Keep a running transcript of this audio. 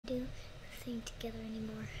do the thing together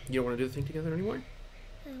anymore. You don't want to do the thing together anymore?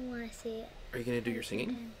 I don't want to say it. Are you gonna do your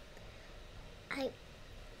singing? I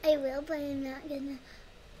will, but I'm not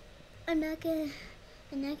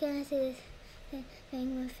gonna say this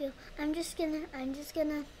thing with you. I'm just gonna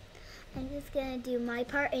do my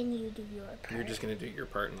part and you do your part. You're just gonna do your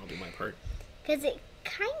part and I'll do my part. Cause it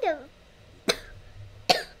kind of.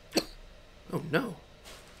 Oh no.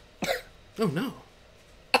 Oh no.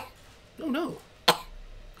 Oh no.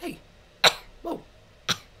 Hey. Whoa.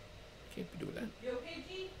 Can't be doing that. You okay,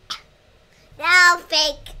 G? No,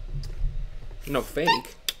 fake. No,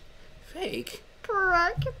 fake. Fake?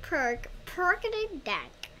 Perkity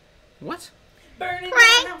dank. What? Burning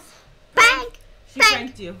Prank. down house. Prank. She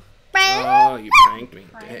pranked you. Oh, you pranked me.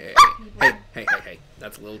 Prank. Hey.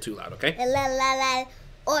 That's a little too loud, okay? La la la.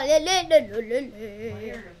 Oh, la la la la la.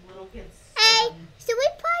 Little kids. Hey, should we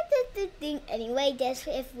play the thing anyway, just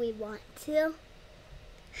if we want to?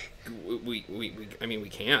 I mean, we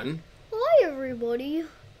can. Hi, everybody.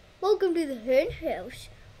 Welcome to the hen house.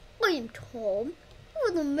 I am Tom.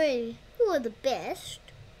 You are the best.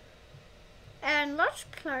 And let's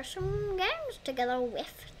play some games together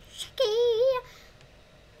with Chicky.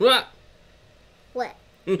 What? What?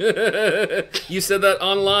 You said that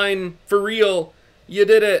online for real. You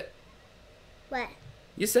did it. What?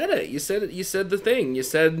 You said it. You said the thing. You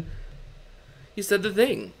said the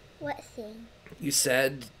thing. What thing? You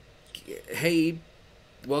said, "Hey,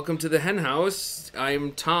 welcome to the hen house.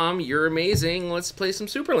 I'm Tom. You're amazing. Let's play some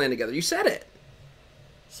Supraland together." You said it.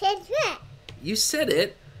 Said what? You said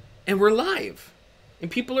it, and we're live, and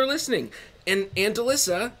people are listening. And Aunt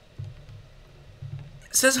Alyssa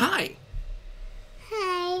says hi.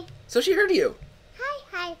 Hi. So she heard you.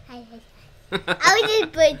 Hi. I was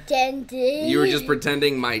just pretending. You were just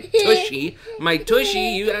pretending, my tushy. My tushy,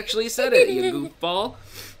 you actually said it, you goofball.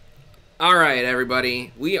 Alright,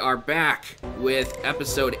 everybody. We are back with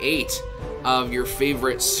episode 8 of your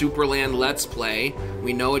favorite Supraland Let's Play.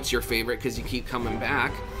 We know it's your favorite because you keep coming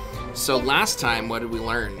back. So last time, what did we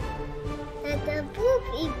learn? That the blue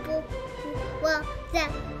people, well, the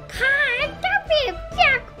pie, don't be a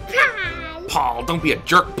jerk, pie. Paul, don't be a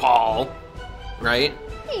jerk, Paul. Right?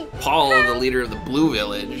 Paul, the leader of the Blue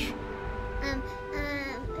Village.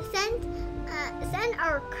 Send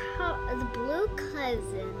our the blue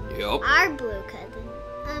cousin. Yep. Our blue cousin.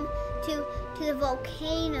 To the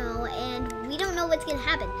volcano, and we don't know what's gonna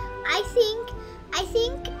happen. I think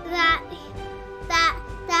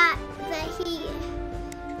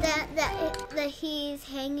that he's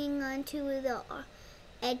hanging onto the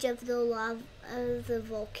edge of the lava of the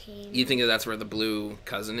volcano. You think that's where the blue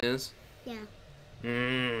cousin is? Yeah.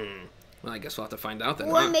 Well, I guess we'll have to find out then.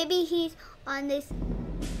 Or huh? maybe he's on this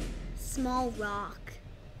small rock.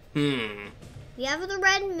 We have the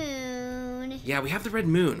red moon. Yeah, we have the red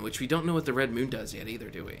moon, which we don't know what the red moon does yet either,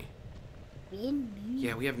 do we? Red moon?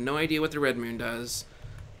 Yeah, we have no idea what the red moon does.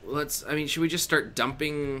 Should we just start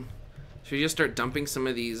dumping... Should we just start dumping some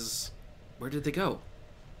of these... Where did they go?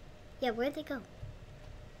 Yeah, where'd they go?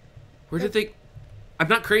 Where did they... I'm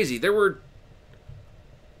not crazy. There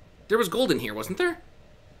was gold in here, wasn't there?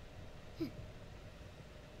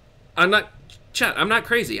 I'm not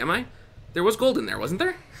crazy, am I? There was gold in there, wasn't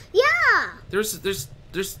there? Yeah! There's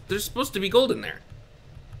supposed to be gold in there.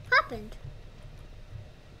 Happened.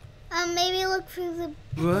 Maybe look through the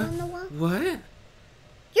What? on the wall. What?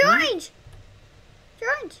 You're What? orange! You're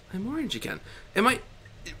orange. I'm orange again. Am I...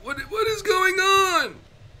 What is going on?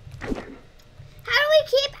 How do we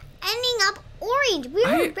keep ending up orange? We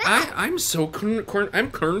were red. I'm so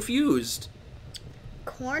I'm confused.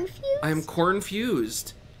 Cornfused? I'm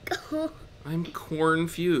cornfused. I'm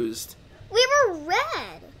cornfused. We were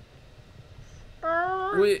red.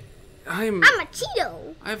 Wait, I'm a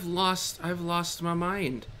Cheeto. I've lost my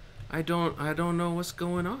mind. I don't know what's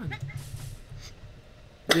going on.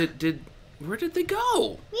 Where did they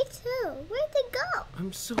go? Me too. Where'd they go?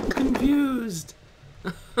 I'm so confused.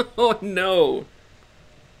 Oh no.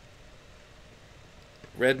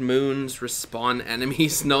 Red moons respawn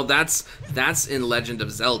enemies. No, that's in Legend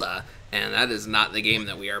of Zelda, and that is not the game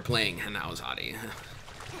that we are playing, Henhouse Hottie.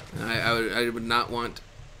 I would not want...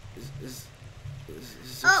 Is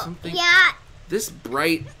there something? Yeah. This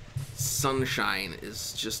bright sunshine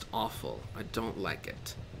is just awful. I don't like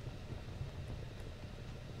it.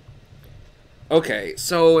 Okay,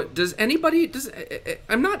 so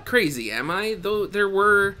I'm not crazy, am I? Though there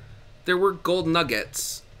were gold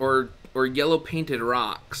nuggets or yellow painted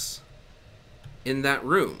rocks in that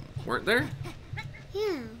room, weren't there?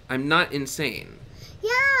 Yeah. I'm not insane.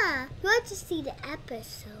 Yeah. You have to see the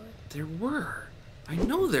episode. There were. I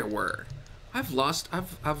know there were. I've lost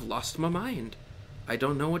my mind. I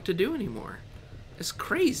don't know what to do anymore. It's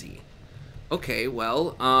crazy. Okay,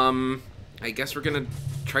 well, I guess we're gonna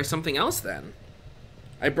try something else then.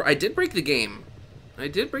 I did break the game. I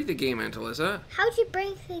did break the game, Aunt Alyssa. How'd you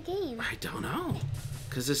break the game? I don't know.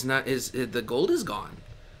 Cause the gold is gone.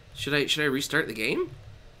 Should I restart the game?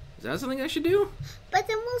 Is that something I should do? But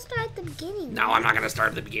then we'll start at the beginning. No, I'm not gonna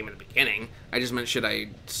start the game at the beginning. I just meant, should I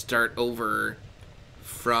start over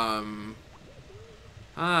from...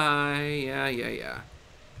 yeah.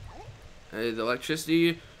 The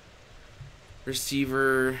electricity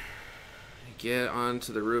receiver, get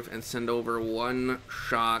onto the roof and send over 1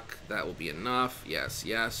 shock. That will be enough. Yes.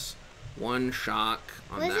 1 shock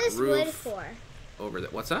on that roof. What's this wood for? Over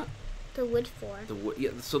there. What's that? The wood for? The wood.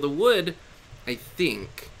 Yeah. So the wood, I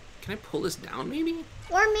think. Can I pull this down, maybe?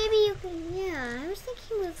 Or maybe you can. Yeah, I was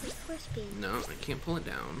thinking with the force beam. No, I can't pull it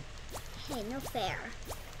down. Hey, no fair.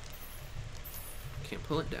 Can't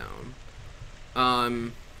pull it down.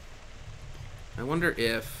 I wonder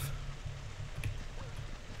if...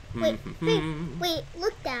 Wait,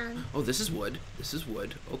 look down. Oh, this is wood. This is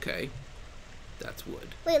wood. Okay. That's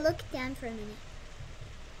wood. Wait, look down for a minute.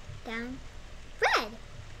 Down. Red!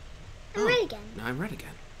 I'm red again. No, I'm red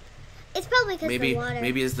again. It's probably because the water.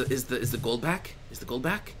 Maybe is the gold back? Is the gold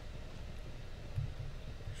back?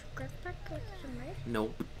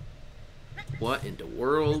 Nope. What in the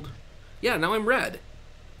world? Yeah, now I'm red.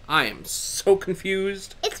 I am so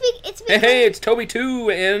confused. It's Hey, it's Toby too,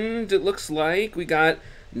 and it looks like we got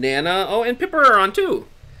Nana. Oh, and Pipper are on too.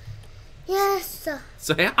 Yes.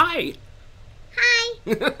 Say hi.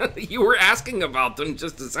 Hi. You were asking about them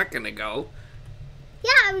just a second ago.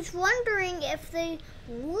 Yeah, I was wondering if they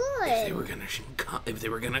would. If they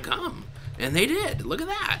were gonna come, and they did. Look at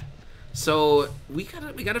that. So we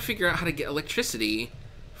gotta figure out how to get electricity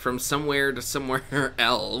from somewhere to somewhere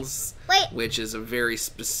else. Wait. Which is a very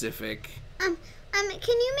specific.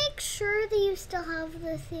 Can you make sure that you still have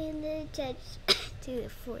the thing to attach to the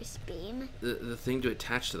force beam? The thing to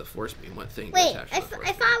attach to the force beam. What thing? Wait, to attach to the force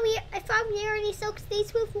I thought we already soaked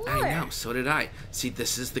these with water. I know. So did I. See,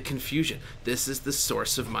 this is the confusion. This is the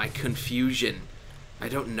source of my confusion. I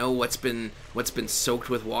don't know what's been soaked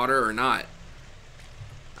with water or not.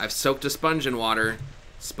 I've soaked a sponge in water.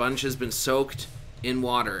 Sponge has been soaked in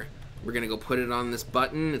water. We're gonna go put it on this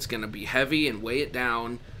button. It's gonna be heavy and weigh it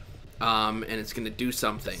down, and it's gonna do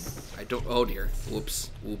something. Oh dear. Whoops.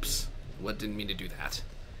 What, didn't mean to do that.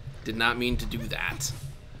 Did not mean to do that.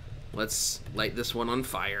 Let's light this one on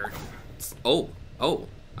fire. Oh,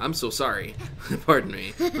 I'm so sorry. Pardon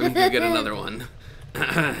me. Let me go get another one.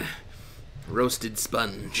 Roasted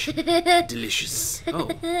sponge. Delicious.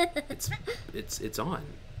 Oh, it's on.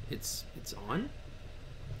 It's on?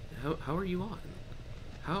 How are you on?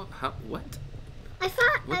 How what? I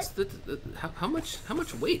thought. What's how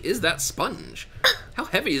much weight is that sponge? How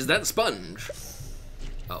heavy is that sponge?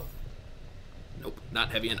 Oh. Nope,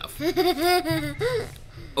 not heavy enough.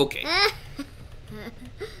 Okay.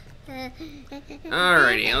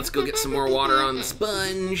 Alrighty, let's go get some more water on the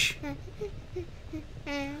sponge.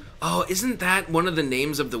 Oh, isn't that one of the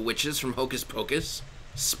names of the witches from Hocus Pocus?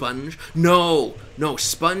 Sponge? No,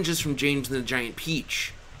 Sponge is from James and the Giant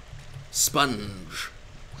Peach. Sponge.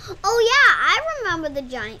 Oh yeah, I remember the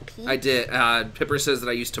giant peach. I did. Pipper says that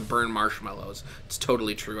I used to burn marshmallows. It's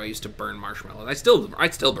totally true. I used to burn marshmallows. I still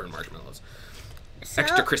burn marshmallows.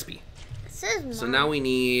 Extra crispy. So now we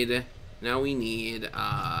need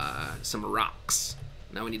some rocks.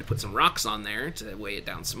 Now we need to put some rocks on there to weigh it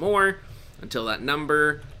down some more until that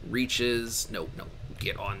number reaches. No,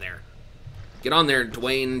 get on there. Get on there,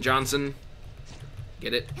 Dwayne Johnson.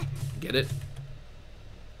 Get it.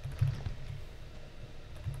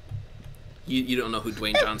 You don't know who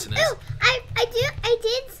Dwayne Johnson is. Oh, I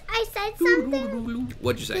said something.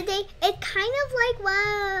 What'd you say? It kind of like,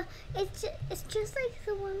 wow, it's just like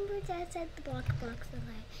the one where Dad said the blocks of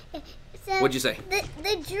light. So What'd you say?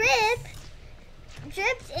 The drip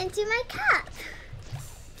dripped into my cup.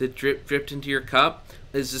 The drip dripped into your cup?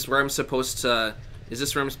 Is this where I'm supposed to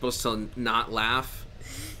not laugh?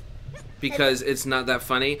 Because it's not that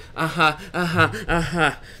funny? Oh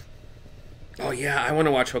yeah, I want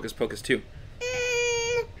to watch Hocus Pocus too.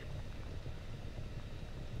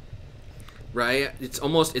 Right? It's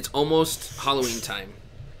almost Halloween time.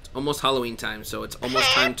 It's almost Halloween time, so it's almost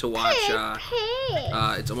time to watch.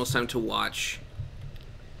 It's almost time to watch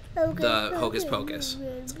the Hocus Pocus.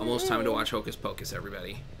 It's almost time to watch Hocus Pocus,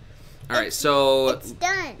 everybody. All right, so it's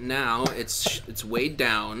done. Now it's weighed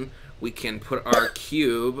down. We can put our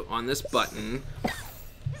cube on this button,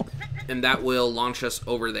 and that will launch us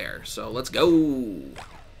over there. So let's go.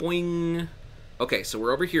 Boing. Okay, so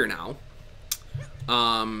we're over here now.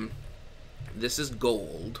 This is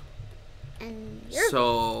gold. And you're...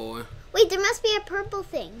 So... Wait, there must be a purple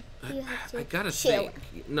thing. You have to I gotta shoot.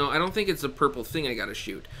 think. No, I don't think it's a purple thing I gotta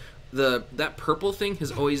shoot. That purple thing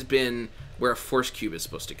has always been where a force cube is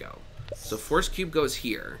supposed to go. So force cube goes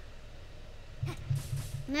here.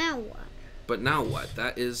 Now what? But now what?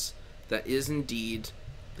 That is indeed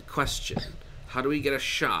the question. How do we get a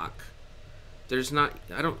shock? There's not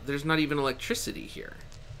even electricity here.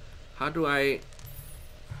 How do I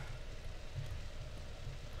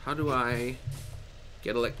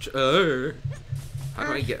get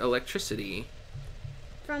electricity?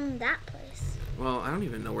 From that place. Well, I don't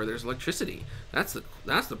even know where there's electricity. That's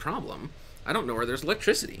the problem. I don't know where there's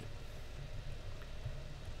electricity.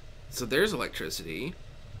 So there's electricity,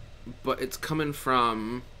 but it's coming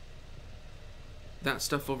from that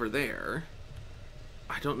stuff over there.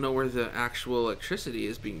 I don't know where the actual electricity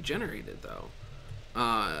is being generated, though.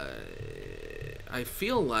 I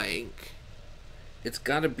feel like it's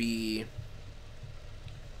gotta be...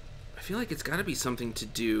 I feel like it's gotta be something to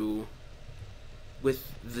do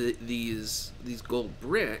with these gold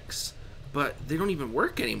bricks, but they don't even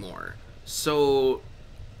work anymore. So...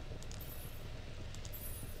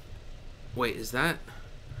 Wait, is that...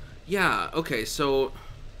 Yeah, okay, so...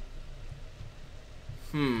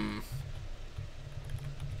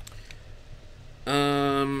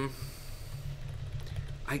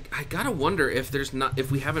 I gotta wonder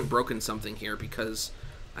if we haven't broken something here, because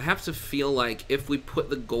I have to feel like if we put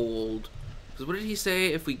the gold, because what did he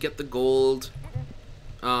say? If we get the gold,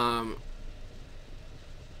 oh,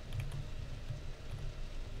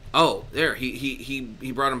 there, he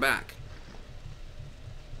brought him back.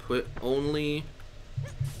 Put only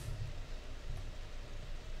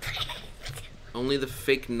the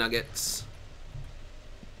fake nuggets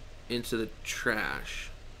into the trash.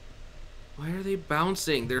 Why are they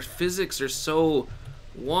bouncing? Their physics are so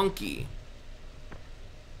wonky.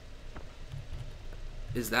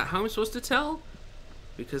 Is that how I'm supposed to tell?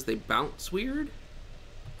 Because they bounce weird?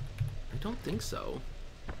 I don't think so.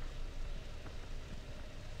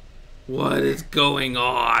 What is going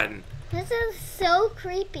on? This is so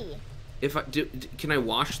creepy. If I can I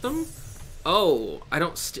wash them? Oh, I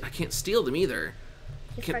can't steal them either.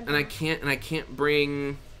 And I can't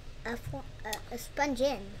bring a sponge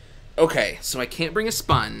in. Okay, so I can't bring a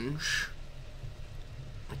sponge.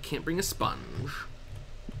 I can't bring a sponge.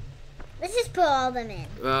 Let's just put all of them in.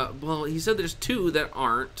 Well, he said there's 2 that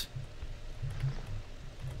aren't.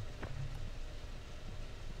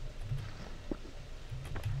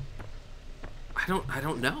 I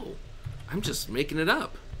don't know. I'm just making it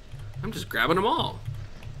up. I'm just grabbing them all.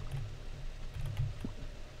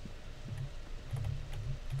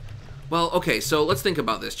 Well, okay, so let's think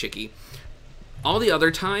about this, Chicky. All the other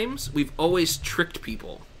times, we've always tricked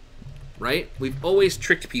people, right? We've always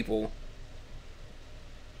tricked people.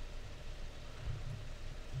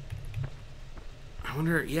 I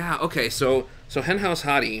wonder, yeah, okay, so Henhouse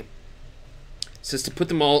Hottie says to put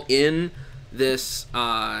them all in this,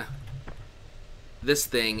 this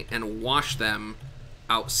thing and wash them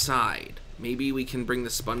outside. Maybe we can bring the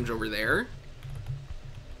sponge over there?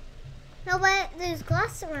 No, but there's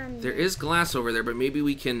glass around there. There is glass over there, but maybe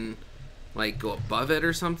we can... like, go above it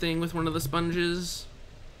or something with one of the sponges.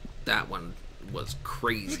 That one was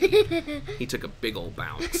crazy. He took a big old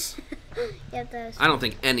bounce. Yeah, I don't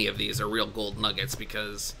think any of these are real gold nuggets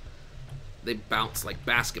because they bounce like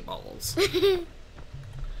basketballs.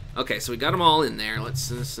 Okay, so we got them all in there.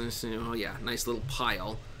 Let's oh yeah, nice little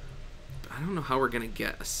pile. But I don't know how we're gonna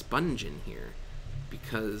get a sponge in here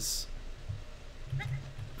because I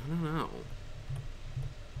don't know.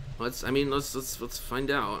 Let's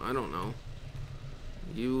find out. I don't know.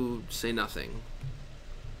 You say nothing.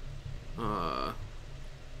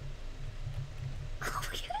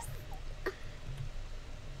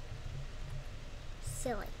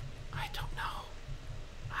 Silly. I don't know.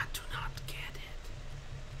 I do not get it.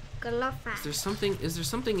 Good luck, fast. Is there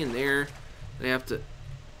something in there that I have to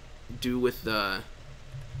do with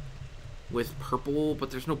purple?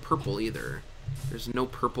 But there's no purple either. There's no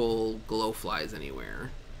purple glow flies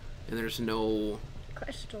anywhere. And there's no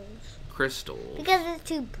crystals. Because it's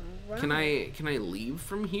too bright. Can I leave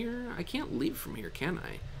from here? I can't leave from here, can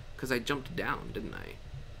I? Because I jumped down, didn't I?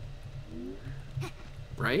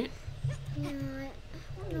 Right? Yeah, I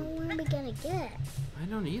don't know where we're gonna get. I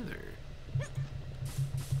don't either.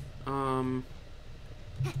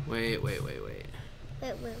 Wait.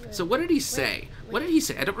 So what did he say? What did he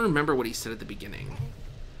say? I don't remember what he said at the beginning.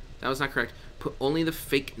 That was not correct. Put only the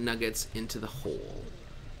fake nuggets into the hole.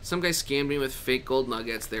 Some guy scammed me with fake gold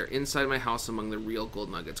nuggets. They're inside my house among the real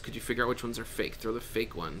gold nuggets. Could you figure out which ones are fake? Throw the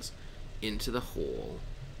fake ones into the hole.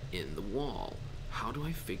 in the wall. How do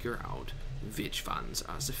I figure out which ones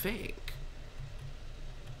are the fake?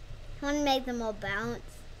 I want to make them all bounce.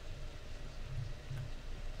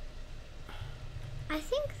 I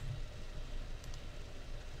think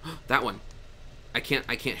That one. I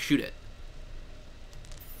can't shoot it.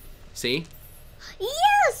 See?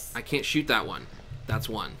 yes. I can't shoot that one. That's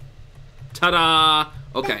one. Ta-da!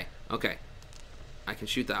 Okay, okay. I can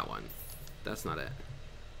shoot that one. That's not it.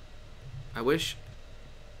 I wish...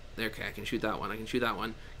 Okay, I can shoot that one. I can shoot that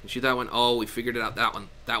one. I can shoot that one. Oh, we figured it out. That one.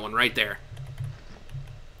 That one right there.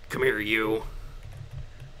 Come here, you.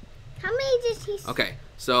 How many did he? Okay,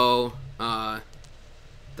 so, that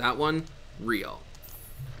one, real.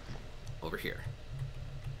 Over here.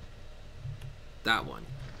 That one,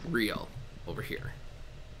 real. Over here.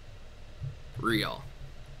 Real.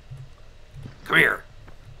 Come here.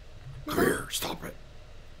 Come here. Stop it.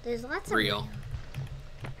 There's lots Real. of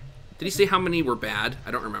Did he say how many were bad?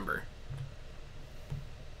 I don't remember.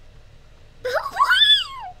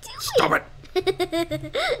 Stop it.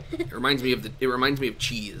 It reminds me of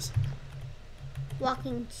cheese.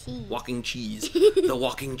 Walking cheese. Walking cheese. The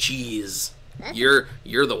walking cheese. You're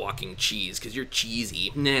the walking cheese because you're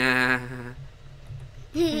cheesy. Nah.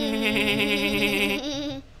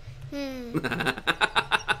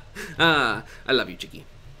 I love you, Chicky.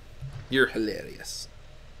 You're hilarious.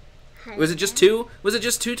 Was it just two? Was it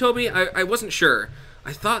just two, Toby? I wasn't sure.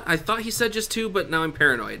 I thought he said just two, but now I'm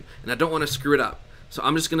paranoid and I don't want to screw it up. So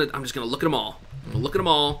I'm just gonna look at them all. I'm gonna look at them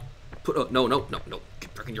all. No.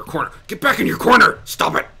 Get back in your corner. Get back in your corner.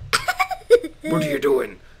 Stop it. What are you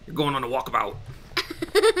doing? You're going on a walkabout.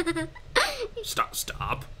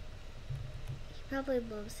 Stop. He probably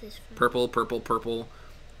loves his friend. Purple.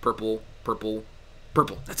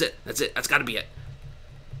 That's it. That's gotta be it.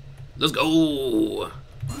 Let's go.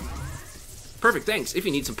 Perfect, thanks. If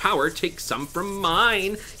you need some power, take some from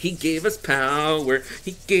mine. He gave us power.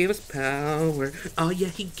 He gave us power. Oh yeah,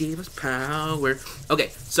 he gave us power. Okay,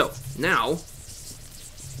 so now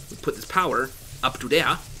we put this power up to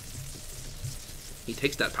there. He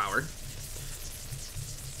takes that power.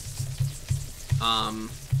 In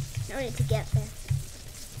order to get there.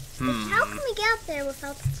 But how can we get up there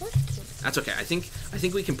without the force cube? That's okay. I think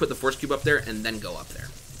we can put the force cube up there and then go up there.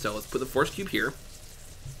 So let's put the force cube here.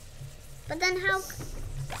 But then how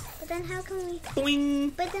can we?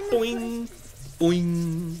 Boing, But then boing,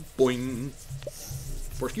 boing, boing.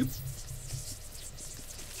 Force cube.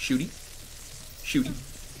 Shooty.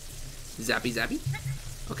 Zappy.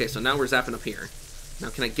 Okay, so now we're zapping up here. Now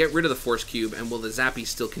can I get rid of the force cube and will the zappy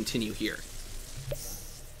still continue here?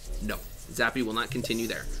 No, zappy will not continue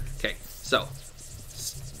there. Okay, so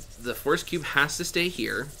the force cube has to stay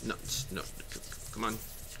here. No, come on.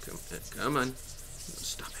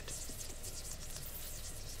 Stop it.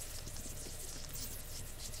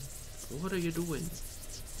 What are you doing?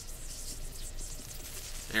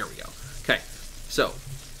 There we go. Okay, so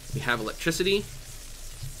we have electricity.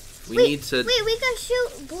 We need to... Wait, we can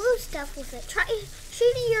shoot blue stuff with it. Try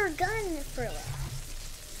shooting your gun for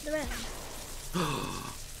the rest.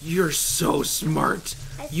 You're so smart.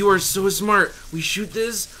 You are so smart. We shoot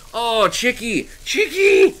this. Oh, Chicky.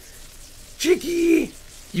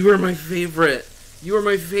 You are my favorite.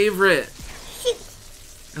 Shoot.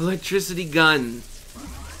 Electricity gun.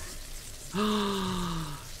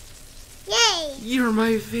 Yay! You're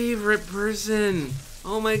my favorite person.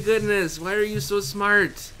 Oh my goodness. Why are you so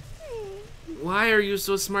smart? Why are you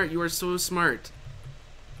so smart? You are so smart.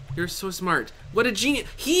 You're so smart. What a genius.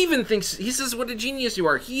 He even thinks, he says what a genius you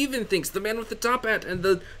are. He even thinks, the man with the top hat and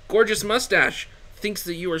the gorgeous mustache thinks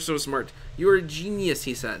that you are so smart. You're a genius,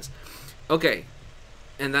 he says. Okay,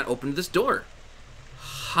 and that opened this door.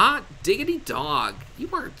 Hot diggity dog. You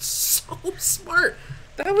are so smart.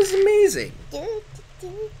 That was amazing.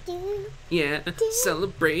 Yeah,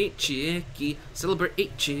 celebrate Chicky,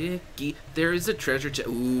 celebrate Chicky. There is a treasure chest.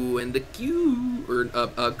 Ooh, and the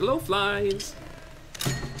glow flies.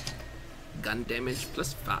 Gun damage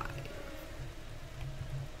 +5.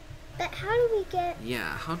 But how do we get?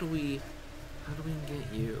 Yeah, how do we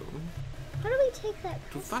get you How do we take that?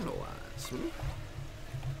 to follow us?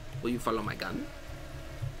 Will you follow my gun?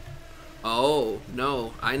 Oh,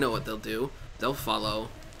 no, I know what they'll do. They'll follow.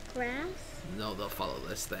 Grass? No, they'll follow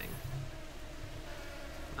this thing.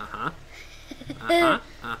 Why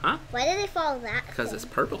did they follow that? Because it's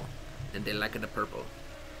purple, and they like the purple.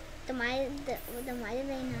 Then why did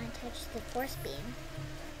they not touch the force beam?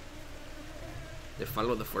 They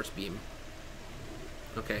follow the force beam.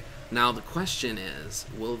 Okay, now the question is,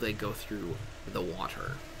 will they go through the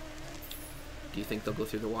water? Do you think they'll go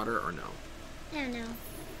through the water or no? I don't know.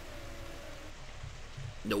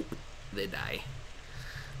 Nope, they die.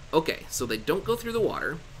 Okay, so they don't go through the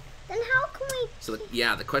water. Then how can we? So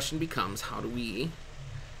yeah, the question becomes, how do we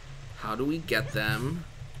get them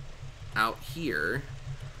out here?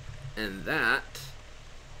 And that,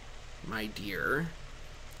 my dear,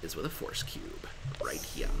 is with a force cube right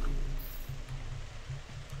here.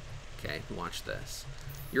 Okay, watch this.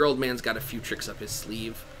 Your old man's got a few tricks up his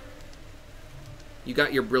sleeve. You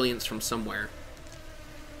got your brilliance from somewhere.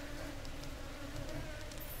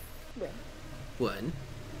 Wait. One.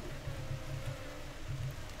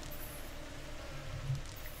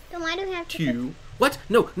 Then why do we have to? Two. What?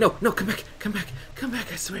 No, no, no, come back, come back, come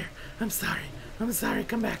back, I swear. I'm sorry,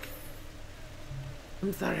 come back.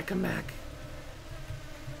 I'm sorry, come back.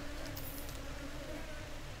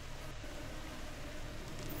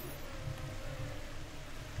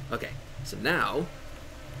 Okay, so now,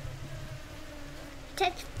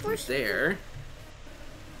 Touch force. there.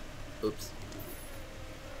 Oops.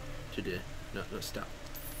 To the, no, stop.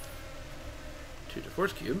 To the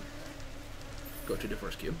force cube. Go to the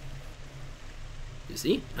force cube. You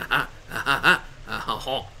see? Ha ha ha ha ha ha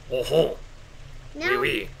ha ho ho. Now,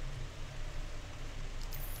 Wee.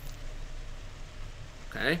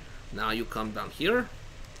 Okay, now you come down here.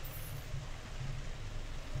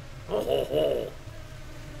 Ho ho ho.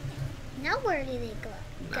 now where do they go?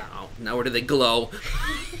 Now where do they glow?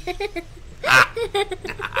 Ah.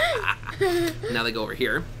 Now they go over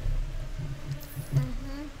here.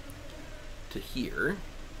 To here.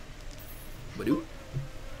 Badoo.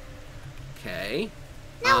 Okay.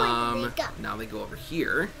 Now where do they go? Now they go over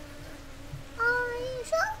here. Are you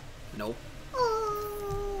sure? Nope.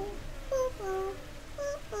 Oh.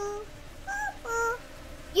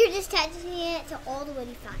 You're just touching it to all the way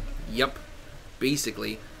to find it. Yep.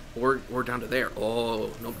 Basically, or down to there.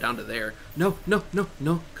 Oh, nope, down to there. No, no, no,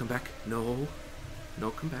 no. Come back. No. No,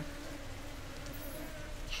 come back.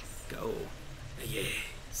 Yes. Go.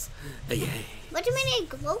 Yes. Yes. What do we need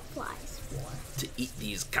glow flies for? To eat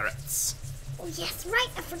these carrots. Oh yes, right.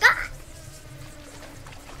 I forgot.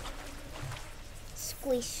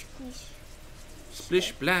 Squish, squish. Splish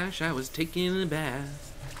splash, I was taking a bath.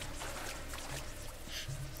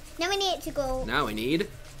 Now we need it to go. Now we need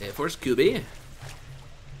a force cubie.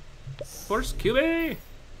 Force cubie.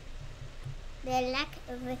 They like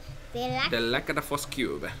The lack of the force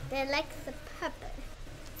cube. they like the pepper.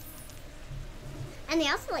 And they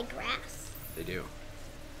also like grass. They do.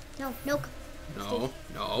 No, no. No,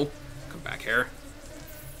 no. Come back here.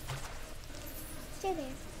 Stay there.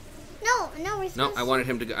 No, no, we're No, supposed I wanted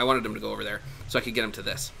him to go, I wanted him to go over there so I could get him to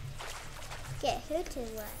this. to get who to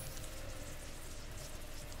what?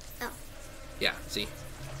 Oh. Yeah, see?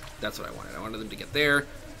 That's what I wanted. I wanted them to get there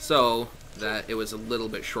so that it was a little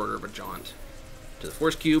bit shorter of a jaunt to the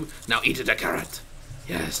force cube. Now eat it a carrot.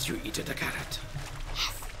 Yes, you eat it a carrot.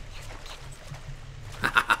 Ha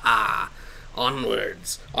ha ha.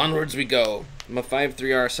 Onwards. Onwards we go. My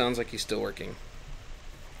 5-3R sounds like he's still working.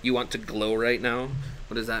 You want to glow right now?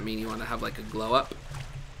 What does that mean? You want to have like a glow up?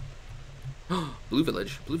 Blue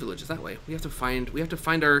Village. Blue Village is that way. We have to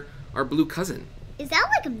find our blue cousin. Is that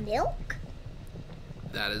like milk?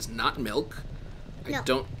 That is not milk. I No.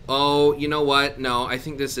 don't. Oh, you know what? No, I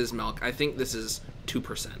think this is milk. I think this is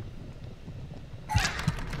 2%.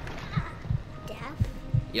 Death?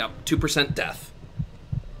 Yep, 2% death.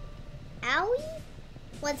 Owie?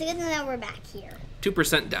 Well, it's good to know we're back here.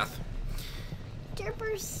 2% death.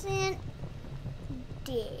 2%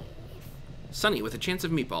 death. Sunny with a chance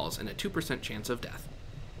of meatballs and a 2% chance of death.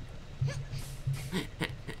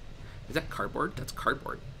 Is that cardboard? That's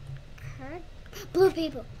cardboard. Card? Blue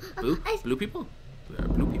people. Blue? Blue people?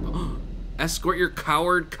 Blue people. Escort your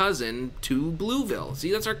coward cousin to Blueville.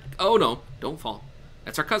 See, that's our... Oh, no. Don't fall.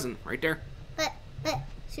 That's our cousin right there. But,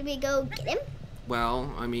 should we go get him?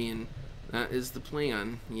 Well, I mean, that is the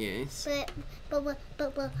plan. Yes. But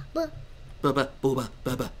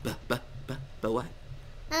What?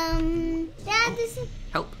 Dad, this is...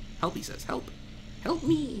 Help. Help, he says. Help. Help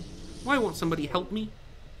me. Why won't somebody help me?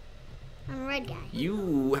 I'm a red guy.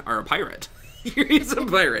 You are a pirate. He's a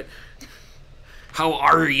pirate. How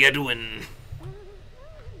are you doing?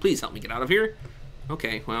 Please help me get out of here.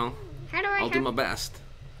 Okay, well, How do I I'll do my best.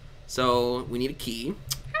 So, we need a key.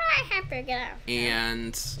 How do I have to get out?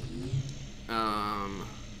 And,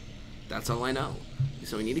 that's all I know.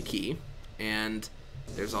 So we need a key. And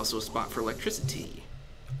there's also a spot for electricity.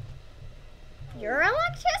 Your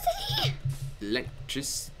electricity?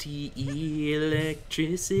 Electricity,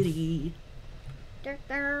 electricity.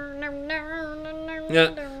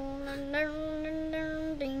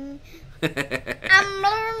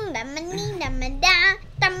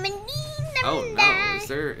 Oh no,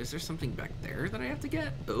 is there something back there that I have to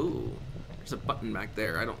get? Oh, There's a button back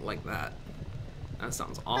there. I don't like that. That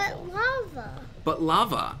sounds awful. But lava. But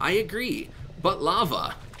lava. I agree. But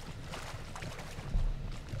lava.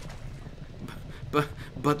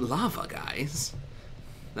 But lava, guys.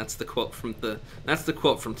 That's the quote from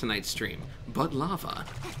tonight's stream. But lava.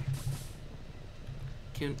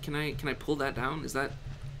 Can I pull that down? Is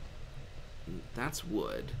that's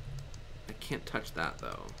wood. I can't touch that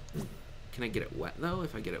though. Can I get it wet though?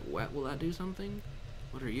 If I get it wet, will that do something?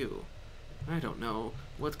 What are you? I don't know.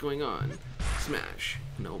 What's going on? Smash.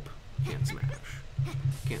 Nope. Can't smash.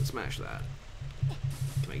 Can't smash that.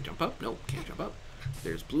 Can I jump up? Nope. Can't jump up.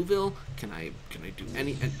 There's Blueville. Can I do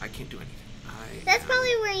any? I can't do anything. That's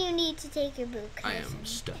probably where you need to take your boot. I am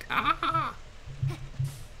stuck. Ah!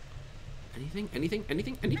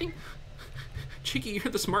 Anything? Cheeky,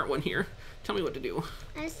 you're the smart one here. Tell me what to do.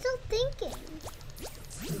 I'm still thinking.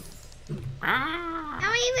 Ah! I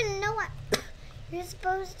don't even know what you're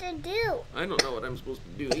supposed to do. I don't know what I'm supposed to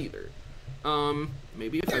do either.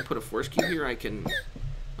 Maybe if I put a force cube here, I can...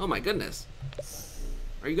 Oh my goodness.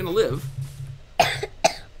 Are you gonna live?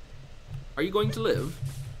 Are you going to live?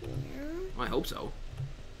 Yeah. I hope so.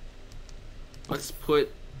 Let's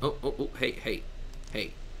put... Oh, hey.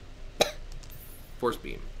 Force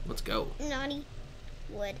beam. Let's go. Naughty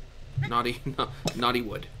wood. Naughty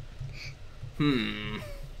wood.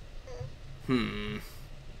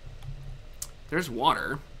 There's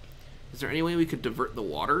water. Is there any way we could divert the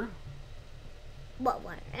water? What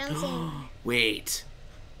water? I don't see any. Wait.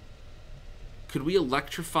 Could we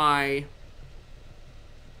electrify...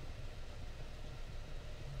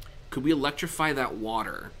 Could we electrify that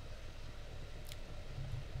water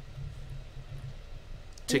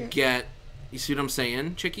to get... You see what I'm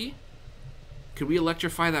saying, Chicky? Could we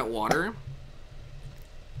electrify that water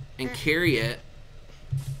and carry it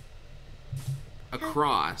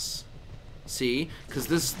across? See? Because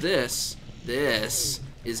this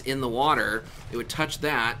is in the water. It would touch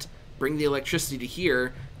that, bring the electricity to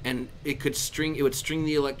here, and it would string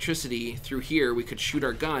the electricity through here. We could shoot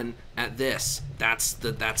our gun at this. That's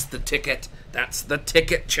the ticket. That's the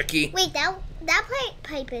ticket, Chicky. Wait, that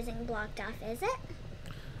pipe isn't blocked off, is it?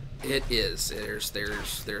 It is. There's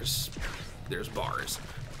bars.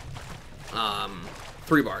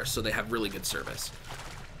 3 bars, so they have really good service.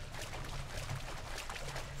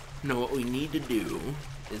 Now what we need to do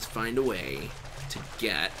is find a way to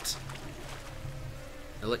get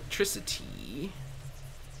electricity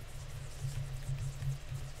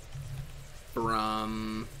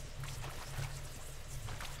from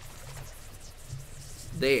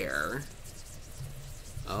there.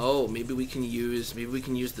 Oh, maybe we can use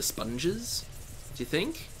the sponges. Do you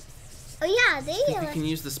think? Oh yeah, We can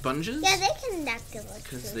use the sponges? Yeah, they conduct electricity.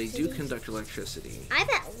 Because they do conduct electricity. I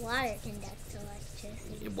bet water conducts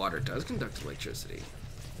electricity. Water does conduct electricity.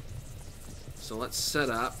 So let's set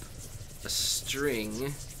up a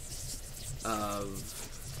string of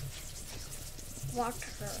Water.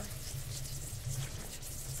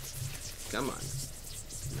 Come on.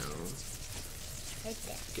 No. Right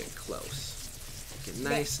there. Get close. Get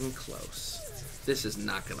nice and close. This is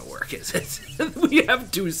not gonna work, is it? We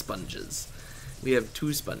have 2 sponges.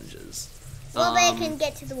 Well, they can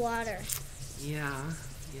get to the water. Yeah,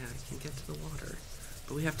 it can get to the water,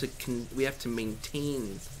 but we have to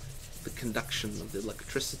maintain the conduction of the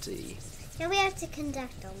electricity. Yeah, we have to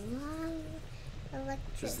conduct a lot of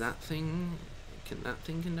electricity. Can that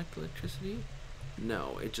thing conduct electricity?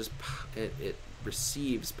 No, it just it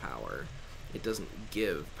receives power. It doesn't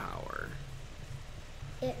give power.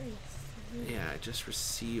 It receives. Yeah, it just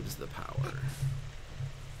receives the power.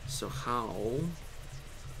 So how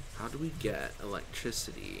do we get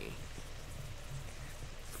electricity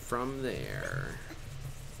from there?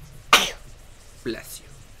 Bless you,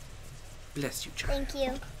 child. Thank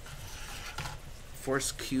you.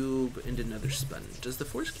 Force cube and another sponge. Does the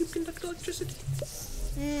force cube conduct electricity?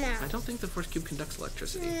 No. I don't think the force cube conducts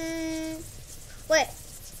electricity. Wait.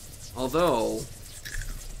 Although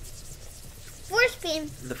Force beam.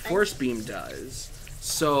 the force beam does.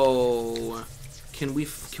 So can we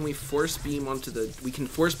force beam onto we can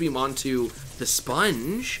force beam onto the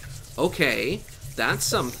sponge? Okay, that's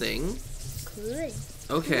something. Cool.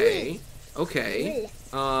 Okay.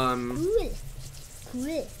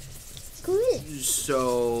 Cool.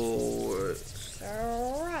 So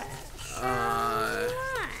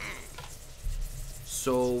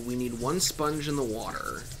so we need 1 sponge in the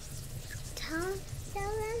water. Tell them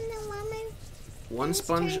that One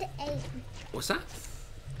sponge. turned 8. What's that?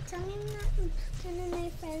 Tell them that one of my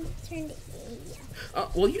friends turned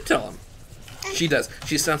 8. Well, you tell him. She does.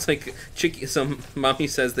 She sounds like Chicky. Some mommy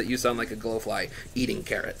says that you sound like a glowfly eating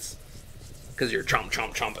carrots because you're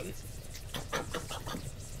chomping.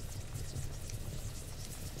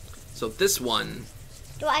 So this one,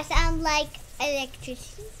 Do I sound like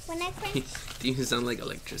electricity when I crunch? do you sound like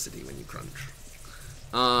electricity when you crunch?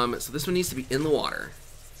 So this one needs to be in the water.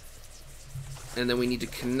 And then we need to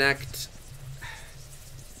connect,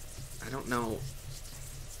 I don't know,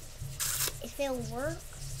 If it'll work.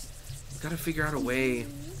 we've got to figure out a way,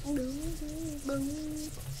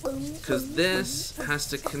 because this has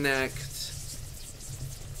to connect.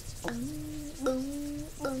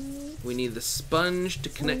 We need the sponge to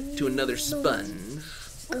connect to another sponge.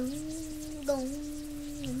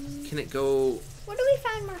 Can it go? Where do we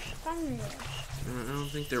find more sponges? I don't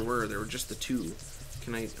think there were. There were just the two.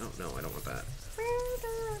 Can I? Oh no, I don't want that. Where do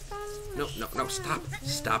we find more No, stop.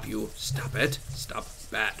 sponges? Stop you. Stop it. Stop.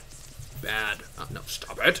 Bad. Bad. No,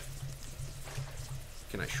 stop it.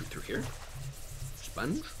 Can I shoot through here?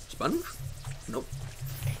 Sponge? Sponge? Nope.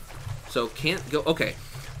 So can't go. Okay.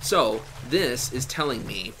 So this is telling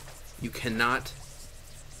me you cannot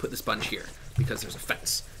put the sponge here because there's a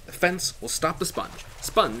fence. The fence will stop the sponge.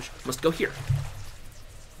 Sponge must go here.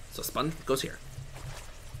 So sponge goes here.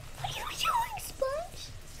 What are you doing, sponge?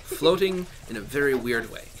 Floating in a very weird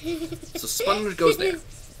way. So sponge goes there.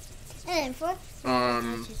 And then four.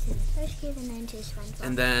 Let's give an end to sponge.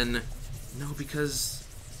 And then no, because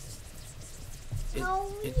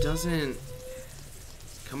it doesn't.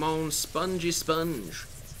 Come on, spongy sponge.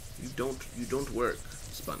 You don't work,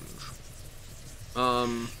 sponge.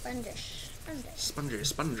 Sponges. Spongy.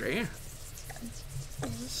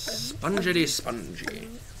 Spongity spongy.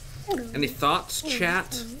 Any thoughts,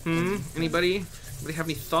 chat? Anybody? Anybody have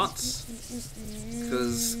any thoughts?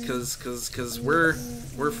 Cause we're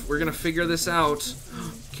gonna figure this out.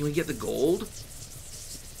 Can we get the gold?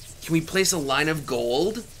 Can we place a line of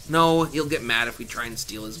gold? No, he'll get mad if we try and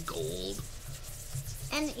steal his gold.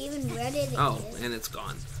 And even red it Oh, is. and it's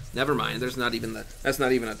gone. Never mind. That's not even a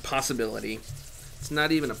possibility. It's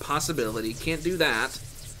not even a possibility. Can't do that.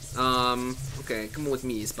 Okay, come with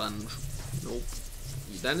me, sponge. Nope.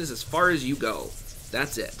 That is as far as you go.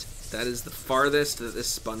 That's it. That is the farthest that this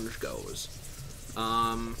sponge goes.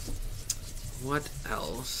 What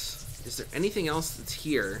else? Is there anything else that's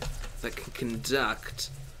here that can conduct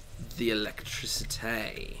the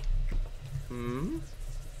electricity?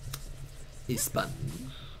 A sponge,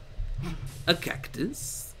 a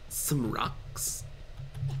cactus, some rocks,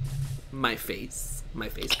 my face. My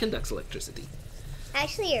face conducts electricity.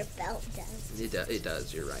 Actually, your belt does. It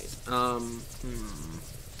does. You're right.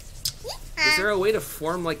 Is there a way to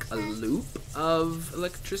form like a loop of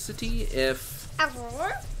electricity? If a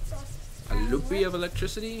loopy of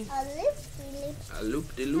electricity, a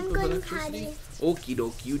loop-de-loop of electricity. Okie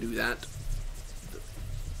doke, you do that.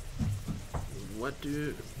 What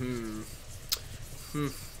do? Can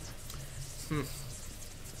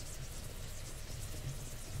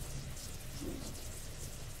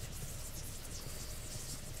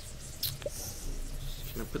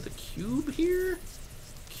I put the cube here?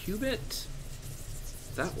 Cube it.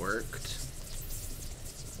 That worked.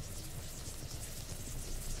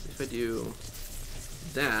 If I do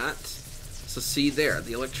that, so see there,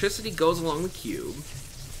 the electricity goes along the cube.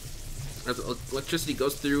 Or the electricity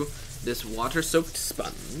goes through this water-soaked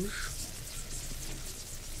sponge.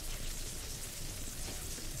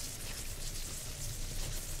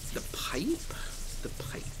 The pipe? The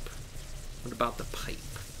pipe. What about the pipe?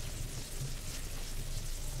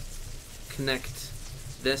 Connect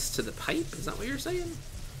this to the pipe? Is that what you're saying?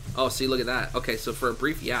 Oh, see, look at that. Okay, so for a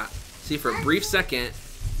brief, yeah. See, for a brief second,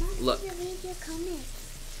 look.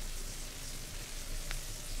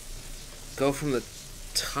 Go from the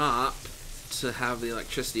top to have the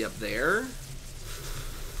electricity up there.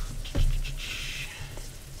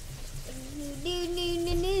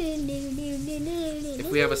 If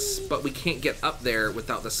we have but we can't get up there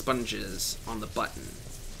without the sponges on the button.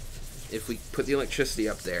 If we put the electricity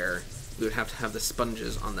up there, we would have to have the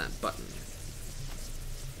sponges on that button.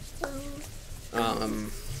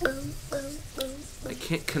 I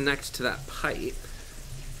can't connect to that pipe.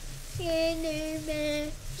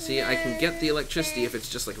 See, I can get the electricity if it's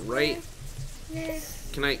just like right.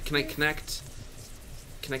 Can I connect?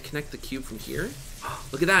 Can I connect the cube from here?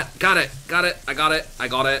 Look at that! Got it! Got it! I got it! I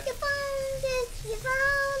got it! You found it! You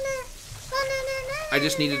found it! I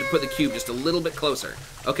just needed to put the cube just a little bit closer.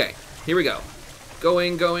 Okay, here we go.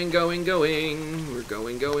 Going, going, going, going. We're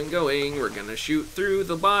going, going, going. We're gonna shoot through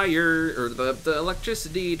the wire, or the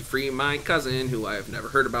electricity to free my cousin, who I have never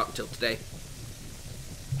heard about until today.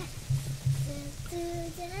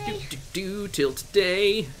 Do till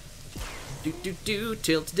today. Do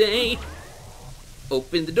till today.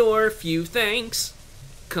 Open the door, few thanks.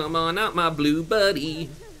 Come on out, my blue buddy.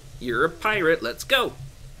 You're a pirate, let's go.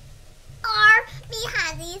 Or me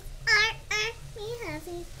haddies,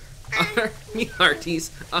 Me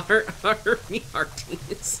hearties. Me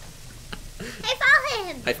hearties. Hey, follow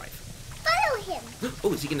him. High five. Follow him.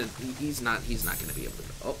 Oh, is he gonna? He's not gonna be able to.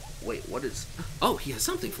 Oh, wait. What is? Oh, he has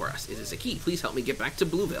something for us. It is a key. Please help me get back to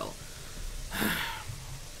Blueville.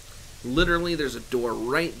 Literally, there's a door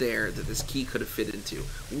right there that this key could have fit into.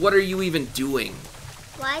 What are you even doing?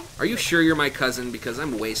 What? Are you sure you're my cousin? Because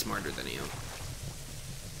I'm way smarter than you.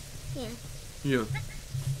 Yeah. Yeah.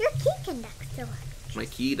 Your key conducts electricity. My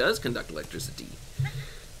key does conduct electricity.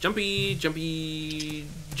 Jumpy, jumpy,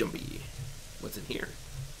 jumpy. What's in here?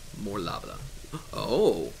 More lava.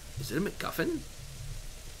 Oh, is it a MacGuffin?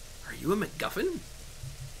 Are you a MacGuffin?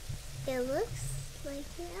 It looks like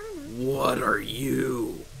it. I don't know. What are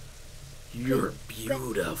you? You're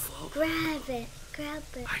beautiful. Grab it. Grab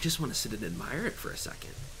it. I just want to sit and admire it for a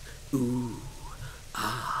second. Ooh.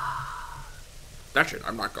 Ah. That's it.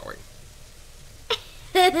 I'm not going.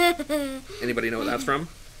 Anybody know what that's from?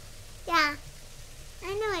 Yeah. I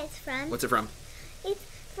know what it's from. What's it from? It's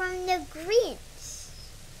from the Grinch.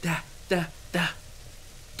 Da. The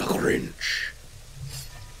Grinch.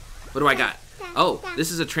 What do I got? Oh,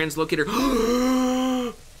 this is a translocator.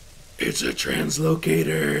 It's a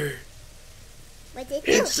translocator. What did it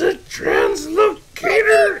do? It's a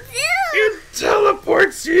translocator. It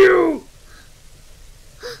teleports you.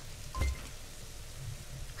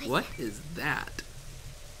 What is that?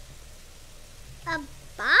 A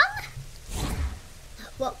bomb?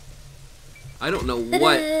 Whoa. I don't know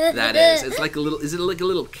what that is. It's like a little. Is it like a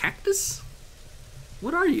little cactus?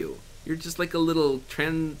 What are you? You're just like a little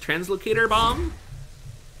translocator bomb.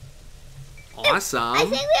 Awesome. I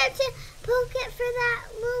think we have to poke it for that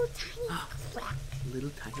little tiny crack. Little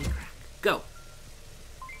tiny crack. Go.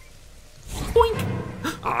 Boink.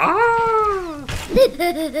 Ah!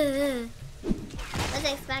 Was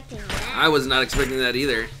expecting that. I was not expecting that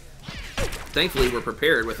either. Thankfully, we're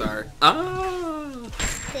prepared with our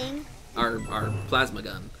Thing. our plasma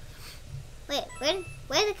gun. Wait, where did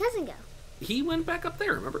the cousin go? He went back up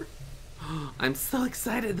there. Remember? I'm so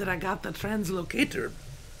excited that I got the translocator.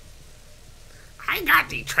 I got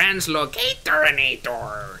the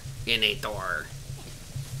translocator-inator.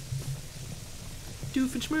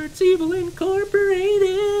 Doofenshmirtz Evil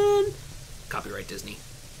Incorporated. Copyright Disney.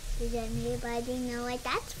 Does anybody know what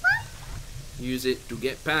that's from? Use it to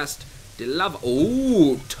get past the lava.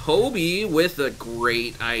 Oh, Toby with a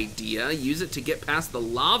great idea. Use it to get past the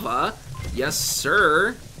lava. Yes,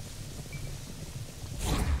 sir.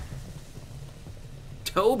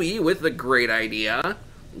 Toby with a great idea.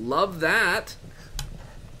 Love that.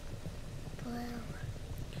 Blue.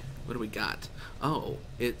 What do we got? Oh,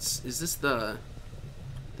 this is the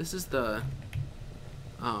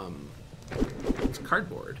it's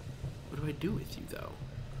cardboard. What do I do with you though?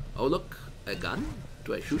 Oh look, a gun?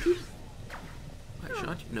 Do I shoot you? I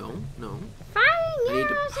shot you? No. Firing I need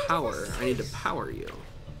to arrows into power. the I need to space. power you.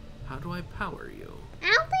 How do I power you? I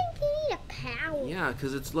don't think you need a power. Yeah,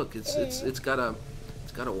 because it's got a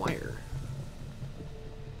wire.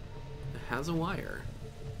 It has a wire.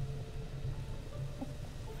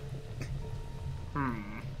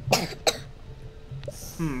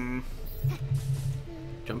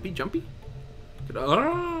 Jumpy.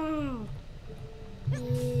 Ah!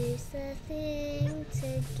 Use the thing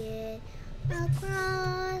to get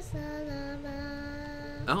across the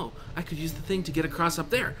lava. Oh, I could use the thing to get across up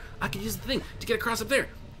there. I could use the thing to get across up there.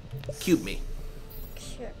 Cube me.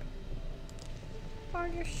 Sure. Are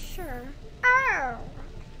you sure? Ow!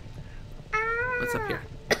 Ow! What's up here?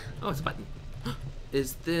 Oh, it's a button.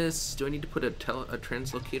 Is this... Do I need to put a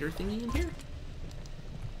translocator thingy in here?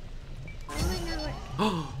 Oh my God.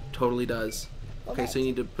 Oh, totally does. Okay, Okay. so you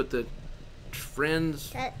need to put the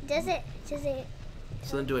Does it?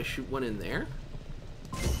 So then do I shoot one in there?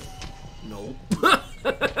 No.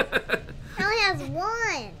 It only has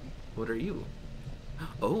one. What are you?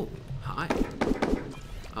 Oh, hi.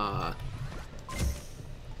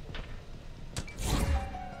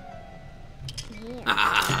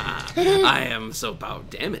 I am so about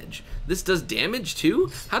damage. This does damage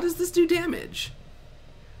too? How does this do damage?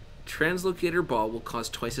 Translocator ball will cause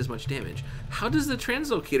twice as much damage. How does the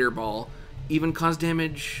translocator ball even cause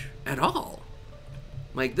damage at all?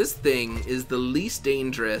 Like, this thing is the least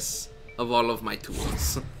dangerous of all of my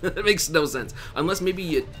tools. It makes no sense. Unless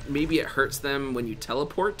maybe it hurts them when you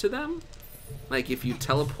teleport to them. Like, if you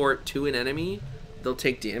teleport to an enemy, they'll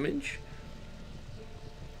take damage.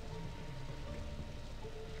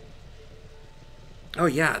 Oh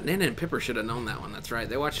yeah, Nana and Pipper should have known that one. That's right.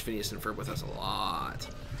 They watched Phineas and Ferb with us a lot.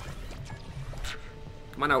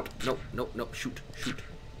 Come on out. No. Shoot.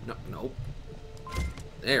 No.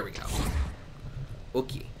 There we go.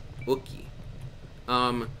 Okay.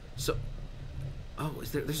 So, oh,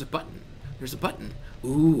 there's a button. There's a button.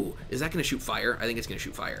 Ooh, is that gonna shoot fire? I think it's gonna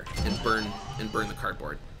shoot fire and burn the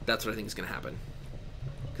cardboard. That's what I think is gonna happen.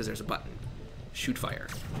 Because there's a button. Shoot fire.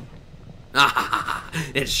 Ah,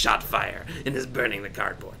 it shot fire and is burning the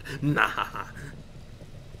cardboard. Nah.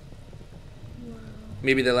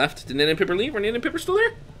 Maybe they left. Did Nana and Pipper leave? Are Nana and Pipper still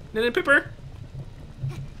there? Nana and Pipper.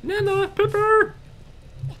 Nana, Pipper.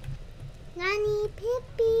 Nanny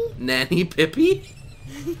Pippi. Nanny Pippi?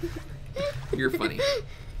 You're funny.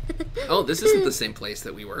 Oh, this isn't the same place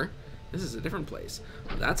that we were. This is a different place.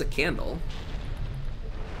 That's a candle.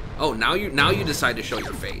 Oh, now you decide to show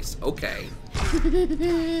your face. Okay.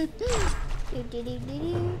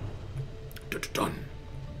 Done.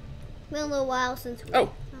 Been a little while since we...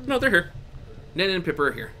 Oh, no, they're here. Nana and Pipper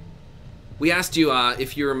are here. We asked you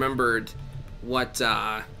if you remembered what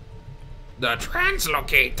the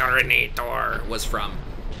translocator was from.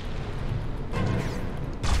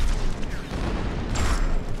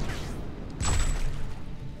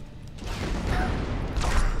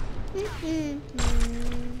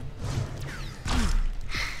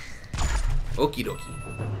 Okie dokie.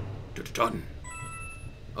 Done.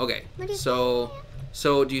 Okay, so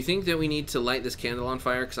do you think that we need to light this candle on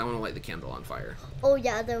fire? Because I want to light the candle on fire. Oh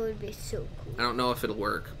yeah, that would be so cool. I don't know if it'll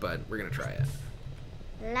work, but we're gonna try it.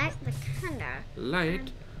 Light the candle.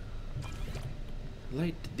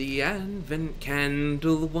 Light the advent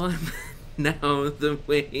candle one. Now the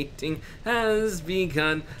waiting has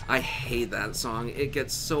begun. I hate that song. It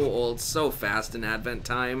gets so old so fast in Advent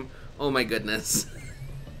time. Oh my goodness.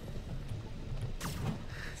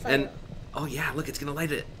 And oh yeah, look, it's gonna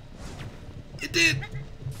light it. It did.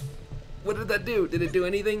 What did that do? Did it do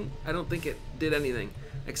anything? I don't think it did anything.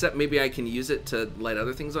 Except maybe I can use it to light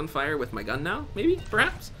other things on fire with my gun now? Maybe?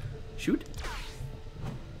 Perhaps? Shoot.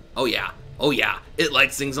 Oh yeah. Oh yeah. It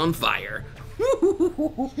lights things on fire.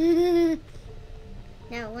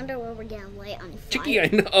 Now I wonder what we're gonna light on fire. Chicky, I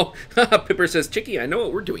know. Pipper says, Chicky, I know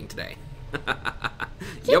what we're doing today.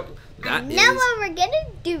 Yep. I know what we're gonna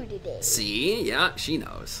do today. See? Yeah, she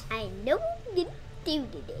knows. I know what we're gonna do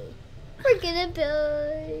today. We're gonna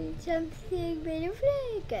build something made of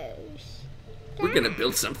Legos. We're gonna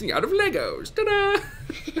build something out of Legos. Ta-da!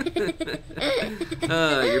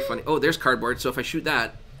 You're funny. Oh, there's cardboard, so if I shoot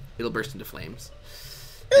that, it'll burst into flames.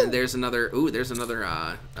 And there's another,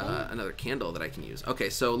 another candle that I can use. Okay,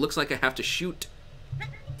 so it looks like I have to shoot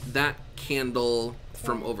that candle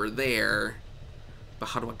from over there. But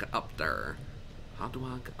how do I get up there? How do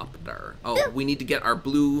I get up there? Oh, we need to get our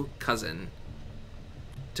blue cousin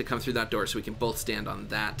to come through that door so we can both stand on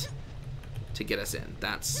that to get us in.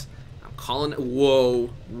 That's, I'm calling it. Whoa,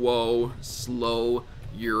 whoa, slow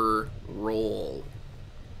your roll.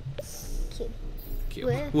 Cute.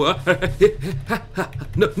 What?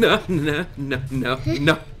 No, no, no, no, no,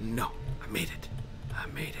 no, no. I made it. I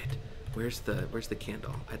made it. Where's the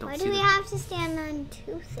candle? I don't see. Why do we have to stand on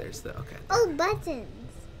two things? There's the okay. Oh, buttons.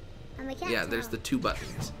 And I can't Yeah, tell. there's the two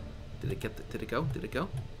buttons. Did it get? Did it go? Did it go?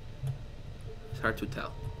 It's hard to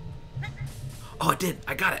tell. Oh, it did.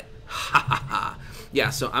 I got it. Ha ha ha.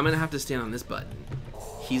 Yeah. So I'm gonna have to stand on this button.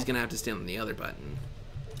 He's gonna have to stand on the other button.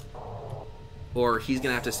 Or he's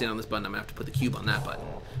gonna have to stand on this button. I'm gonna have to put the cube on that button.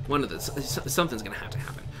 One of the something's gonna have to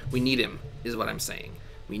happen. We need him, is what I'm saying.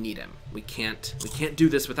 We need him. We can't do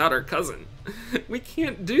this without our cousin. We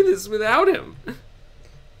can't do this without him.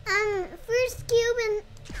 First cube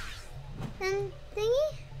and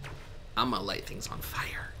thingy. I'm gonna light things on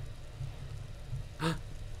fire.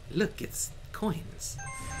 Look, it's coins.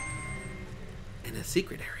 In a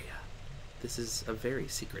secret area. This is a very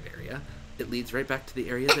secret area. It leads right back to the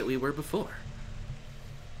area that we were before.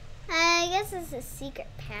 I guess it's a secret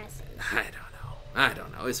passage. I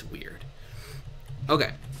don't know. It's weird.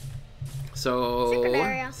 Okay. So. Secret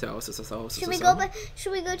area.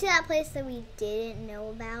 Should we go to that place that we didn't know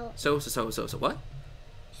about? So what?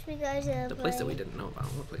 Should we go to The place that we didn't know about.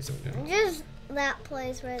 What place that we didn't know about? Just that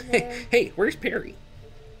place right there. Hey, where's Perry?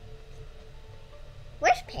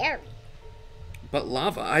 Where's Perry? Butt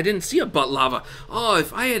lava. I didn't see a butt lava. Oh,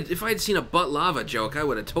 if I had seen a butt lava joke, I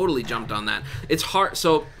would have totally jumped on that. It's hard.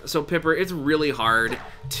 So Pipper, it's really hard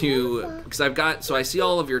to because I see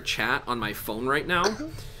all of your chat on my phone right now.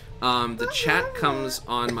 The chat comes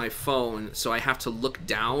on my phone, so I have to look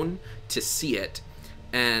down to see it.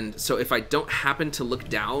 And so if I don't happen to look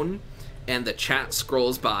down and the chat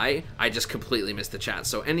scrolls by, I just completely miss the chat.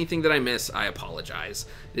 So anything that I miss, I apologize.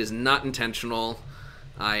 It is not intentional.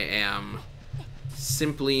 I am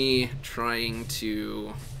simply trying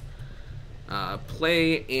to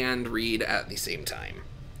play and read at the same time.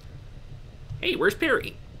 Hey, where's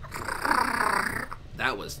Perry?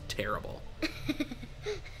 That was terrible.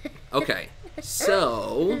 Okay,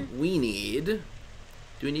 so we need. Do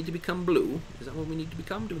we need to become blue? Is that what we need to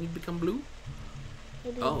become? Do we need to become blue?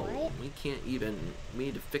 Maybe Oh, white? we can't even. We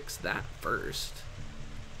need to fix that first.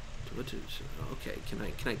 Okay, can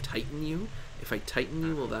I tighten you? If I tighten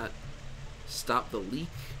you, will that stop the leak?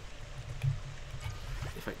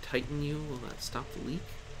 If I tighten you, will that stop the leak?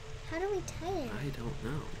 How do we tighten? I don't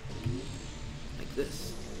know. Like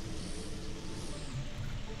this.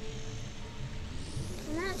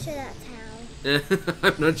 I'm not sure that's how.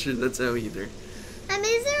 I'm not sure that's how either.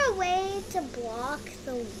 Is there a way to block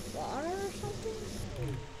the water or something?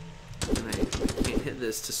 And I can't hit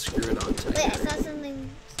this to screw it on tight. Wait, I saw something.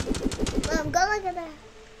 Go look at that.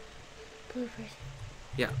 Blue person.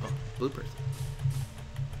 Yeah, oh, blue person.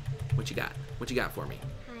 What you got? What you got for me?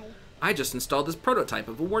 Hi. I just installed this prototype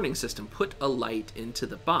of a warning system. Put a light into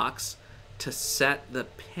the box to set the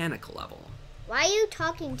panic level. Why are you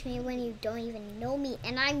talking to me when you don't even know me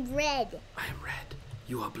and I'm red? I am red.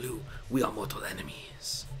 You are blue. We are mortal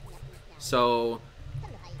enemies. So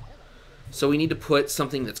we need to put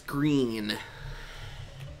something that's green.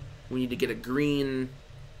 We need to get a green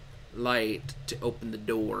light to open the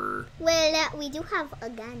door. Well, we do have a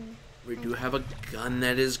gun. We do have a gun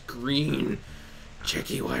that is green.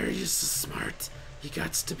 Jackie, why are you so smart? You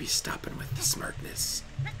got to be stopping with the smartness.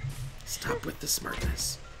 Stop with the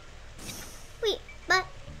smartness. Wait, but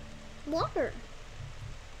water.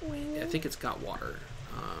 I think it's got water.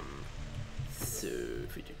 So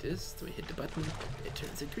if we do this, then we hit the button, it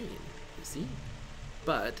turns it green. You see?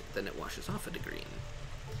 But then it washes off of the green.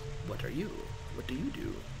 What are you? What do you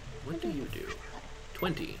do? What do you do?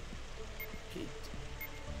 20, 8,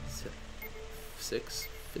 6,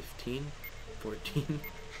 15, 14.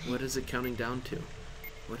 What is it counting down to?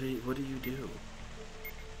 What do you do?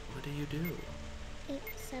 What do you do? 8,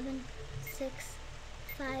 7, 6,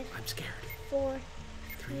 5. I'm scared. 4,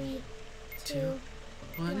 3, 2,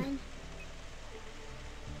 1.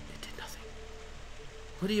 It did nothing.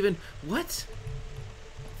 What even? What?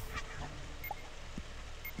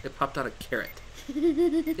 It popped out a carrot.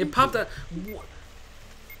 It popped out.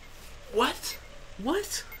 What?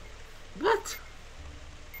 What? What?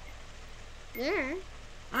 Yeah.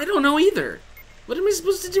 I don't know either. What am I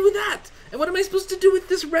supposed to do with that? And what am I supposed to do with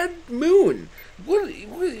this red moon? What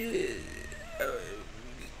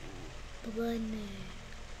Blood man.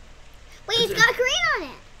 Wait, it's got green on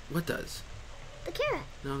it. What does? The carrot.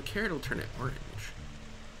 No, the carrot will turn it orange.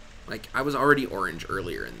 Like, I was already orange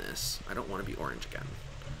earlier in this. I don't want to be orange again.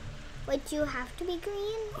 Wait, do you have to be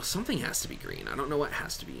green? Well, something has to be green. I don't know what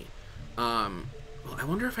has to be. Well, I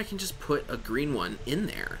wonder if I can just put a green one in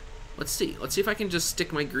there. Let's see. Let's see if I can just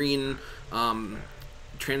stick my green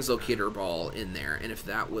translocator ball in there, and if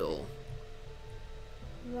that will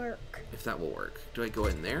Work. If that will work. Do I go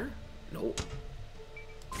in there? Nope.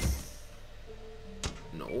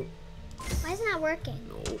 Nope. Why is it not working?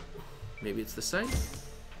 Nope. Maybe it's this side?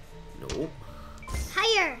 Nope.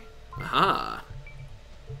 Higher. Aha!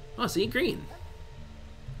 Oh, see, green.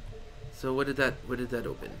 So what did that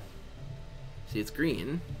open? See, it's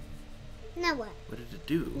green. Now what? What did it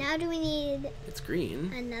do? Now do we need It's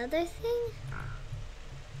green. another thing?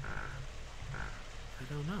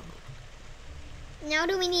 I don't know. Now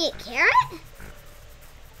do we need a carrot?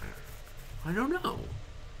 I don't know.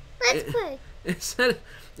 Let's put It said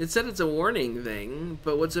it's a warning thing,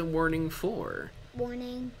 but what's it warning for?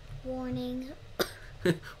 warning, warning,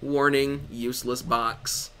 Warning, useless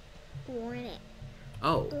box. warning.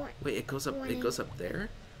 Oh, wait, it goes up. Warning. It goes up there.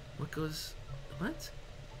 What goes? What?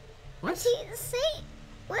 What? What's he saying?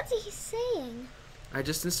 What's he saying? I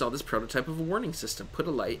just installed this prototype of a warning system. Put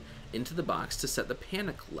a light into the box to set the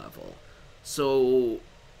panic level. So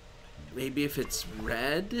maybe if it's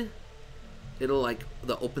red, it'll like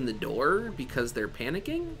open the door because they're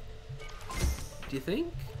panicking. Do you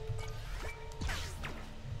think?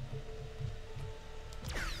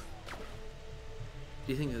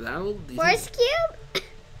 Do you think that'll? Force cube?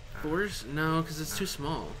 Force? No, because it's too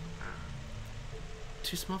small.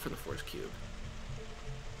 Too small for the force cube.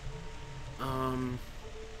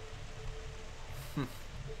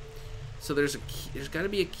 So there's a key. There's got to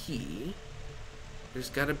be a key. There's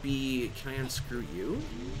got to be. Can I unscrew you?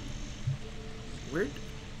 Where?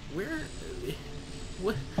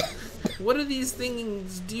 What? What do these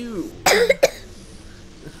things do? I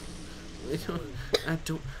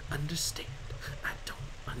don't understand. I don't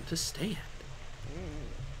understand.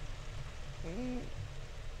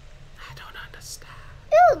 I don't understand.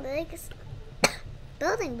 Ooh, like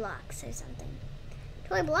building blocks or something.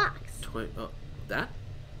 Toy blocks. Oh, that?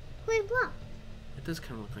 Toy block. It does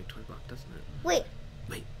kind of look like toy block, doesn't it? Wait,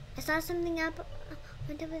 Wait. I saw something up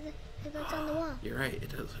On top of what's on the wall. You're right. It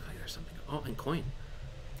does look like there's something. Oh, and coin.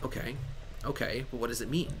 Okay. Okay. But what does it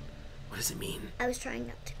mean? What does it mean? I was trying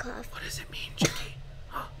not to cough. What does it mean, Chicky?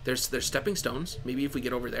 Oh, there's stepping stones. Maybe if we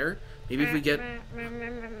get over there. Maybe if we get.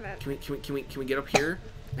 Can we get up here?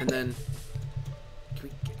 And then. Can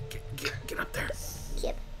we get up there?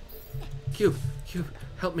 Cube. Cube.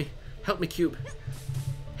 Help me. Help me, Cube.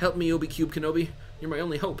 Help me, Obi Cube Kenobi. You're my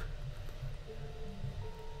only hope.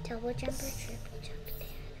 Double jump or triple jump, Dad?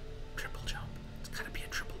 Triple jump. It's gotta be a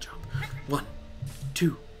triple jump. 1,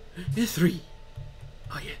 2, 3.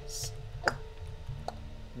 Oh, yes.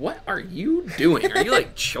 What are you doing? Are you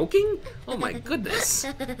like choking? Oh my goodness.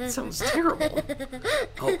 That sounds terrible.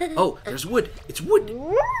 Oh, there's wood. It's wood.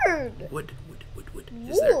 Word. Wood.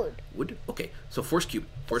 Is there Wood. wood? Okay, so force cube.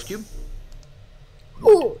 Force cube.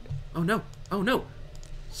 Wood. Oh no. Oh no.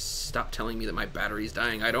 Stop telling me that my battery's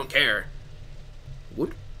dying. I don't care.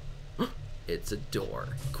 Wood? It's a door.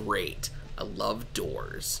 Great. I love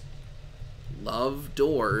doors. Love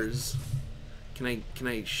doors. Can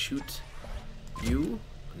I shoot you?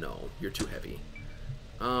 No, you're too heavy.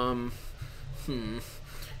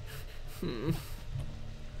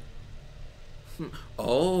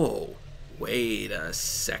 Oh, wait a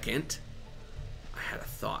second. I had a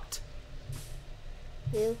thought.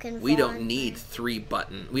 We don't need 3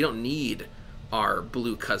 button. We don't need our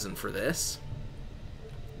blue cousin for this.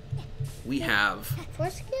 We have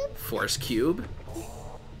Force cube? Force cube.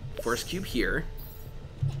 Force cube here.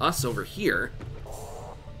 Us over here.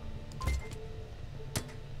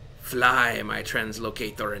 Fly, my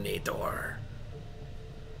translocatorinator.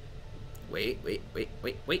 Wait.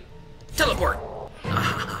 Teleport!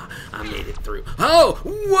 Ah, I made it through. Oh!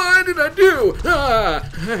 What did I do? Ah!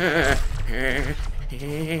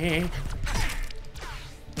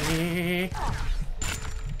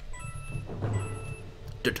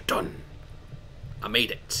 Done. I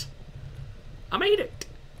made it. I made it.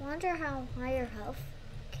 Wonder how high your health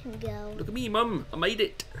can go. Look at me, Mum. I made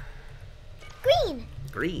it. Green.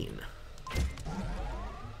 Green.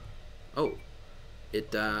 Oh.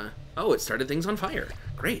 It started things on fire.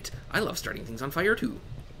 Great. I love starting things on fire, too.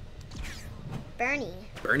 Bernie.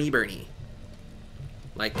 Bernie.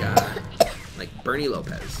 Like Bernie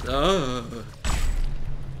Lopez. Oh.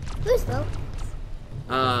 Who's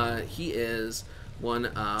Lopez? He is one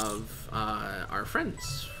of our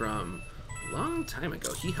friends from a long time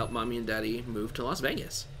ago. He helped Mommy and Daddy move to Las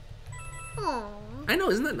Vegas. Aww. I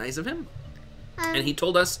know, isn't that nice of him? And he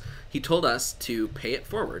told us to pay it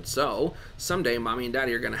forward. So someday Mommy and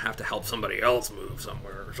Daddy are gonna have to help somebody else move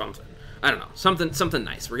somewhere or something. I don't know, something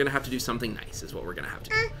nice. We're gonna have to do something nice is what we're gonna have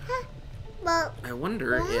to do. Well, I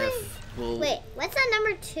wonder if we'll... Wait, what's that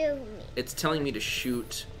number 2 mean? It's telling me to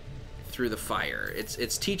shoot through the fire.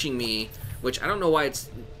 It's teaching me, which I don't know why it's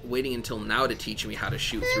waiting until now to teach me how to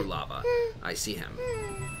shoot through lava. I see him.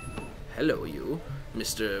 Hello, you,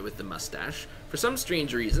 Mr. with the mustache. For some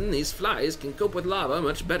strange reason, these flies can cope with lava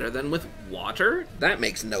much better than with water? That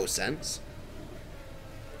makes no sense.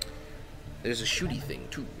 There's a shooty thing,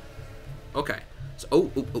 too. Okay. So, oh.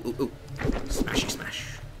 Smashy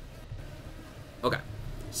smash. Okay.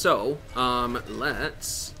 So,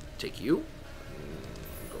 let's take you.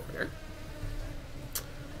 Go over there.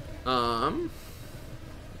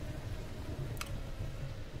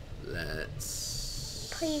 Let's...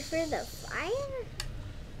 Play for the fire?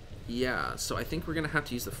 Yeah, so I think we're gonna have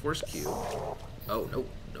to use the force cube. Oh, no,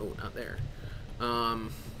 not there.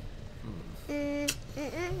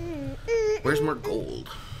 Where's more gold?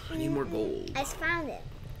 I need more gold. I found it.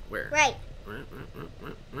 Where? Right. Over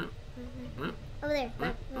Over there.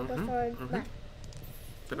 No, go forward. Left.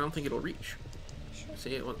 But I don't think it'll reach.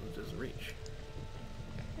 See, it doesn't reach.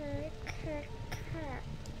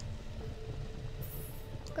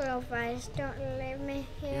 Girl flies, don't leave me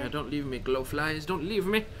here. Yeah, don't leave me, glow flies. Don't leave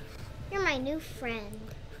me. You're my new friend.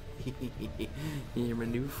 You're my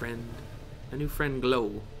new friend. My new friend,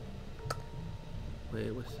 Glow.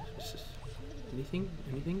 Wait, what's this? Anything?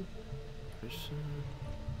 There's,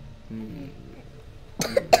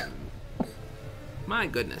 My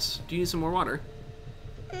goodness. Do you need some more water?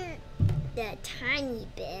 The tiny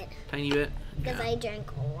bit. Tiny bit? Because Yeah. I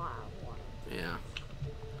drank a lot of water. Yeah.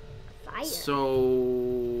 Fire.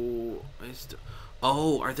 So,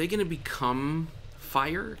 oh, are they gonna become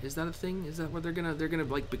fire? Is that a thing? Is that what they're gonna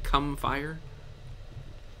like become fire?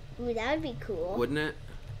 Ooh, that would be cool. Wouldn't it?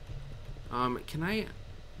 Can I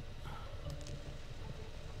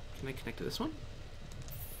connect to this one?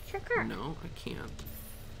 Sure. No, I can't.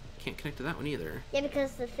 Can't connect to that one either. Yeah,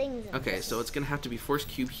 because the thing's in Okay, this. so it's gonna have to be force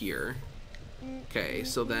cube here. Okay,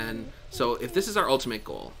 so if this is our ultimate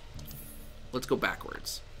goal, let's go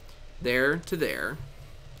backwards. There to there.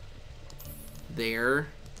 there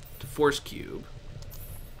to force cube.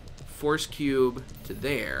 Force cube to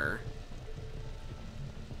there.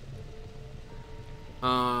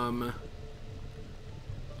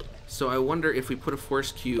 So I wonder if we put a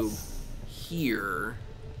force cube here.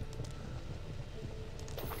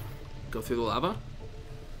 Go through the lava?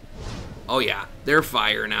 Oh yeah, they're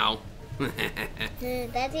fire now.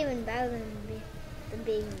 That's even better than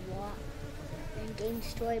being and getting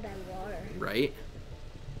destroyed by water. Right?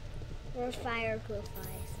 Where's fire glorifies?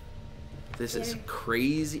 This is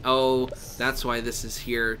crazy. Oh, that's why this is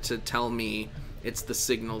here to tell me it's the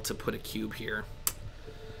signal to put a cube here.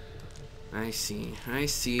 I see. I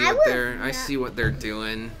see what they're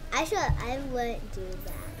doing. I wouldn't do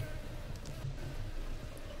that.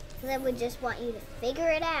 Because I would just want you to figure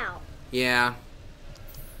it out. Yeah.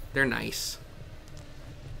 They're nice.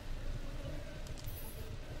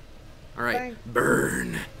 All right.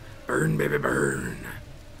 Burn. Burn, baby, burn.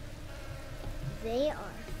 They are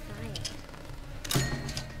fire.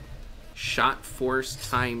 Shot force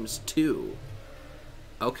times 2.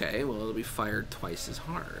 Okay, well, it'll be fired twice as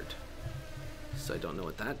hard. So I don't know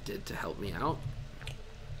what that did to help me out.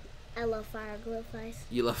 I love fire glowflies.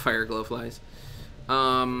 You love fire glowflies?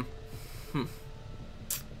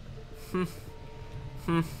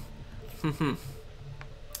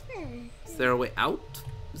 Is there a way out?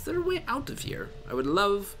 Is there a way out of here? I would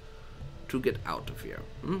love to get out of here.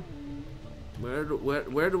 Where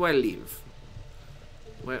do I leave?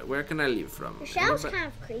 Where can I leave from? Your shadow's kind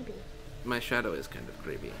of creepy. My shadow is kind of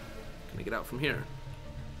creepy. Can I get out from here?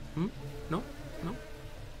 No? No?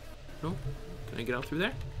 No? Can I get out through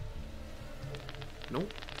there? No?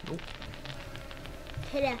 No?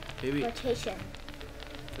 Hit a Maybe. rotation.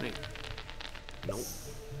 Can I? Nope.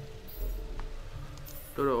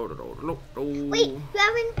 Wait, you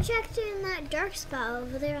haven't checked in that dark spot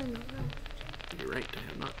over there on the left. You're right, I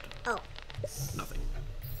have not. Oh. Nothing.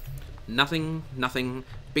 Nothing, nothing,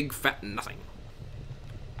 big fat nothing.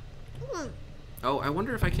 Oh, I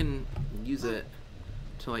wonder if I can use it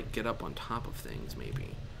to like get up on top of things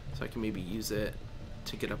maybe. So I can maybe use it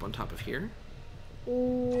to get up on top of here.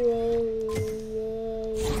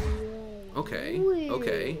 Okay,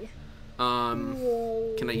 okay.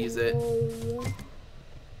 Can I use it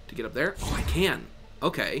to get up there? Oh, I can.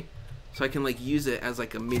 Okay. So I can like use it as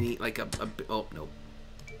like a mini, like oh, no.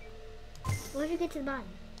 Where did you get to the bottom?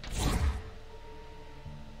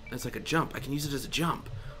 It's like a jump. I can use it as a jump.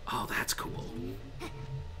 Oh, that's cool.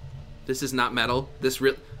 This is not metal. This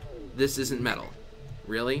isn't metal.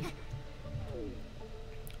 Really?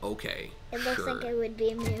 Okay. It looks like it would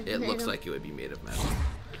be made of metal. It looks like it would be made of metal.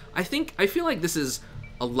 I feel like this is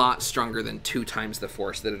a lot stronger than 2 times the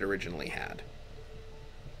force that it originally had.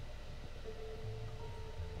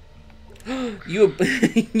 You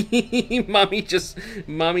mommy just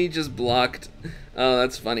blocked. Oh,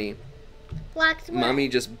 that's funny. Blocked what? Mommy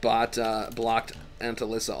just blocked Aunt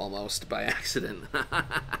Alyssa almost by accident.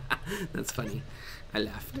 That's funny. I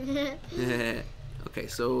laughed. Okay,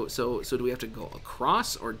 so do we have to go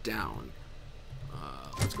across or down?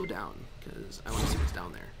 Let's go down because I want to see what's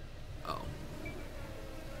down there. Oh,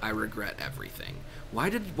 I regret everything. Why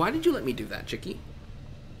did you let me do that, Chicky?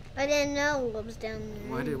 I didn't know what was down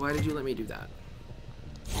there. Why did you let me do that?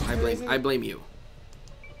 I blame you.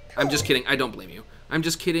 I'm just kidding. I don't blame you. I'm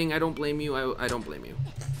just kidding. I don't blame you. I don't blame you.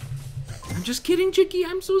 I'm just kidding, Chicky.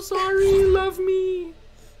 I'm so sorry. Love me.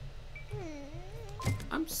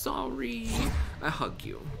 I'm sorry. I hug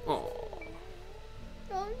you. Oh.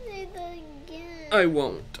 Don't say that again. I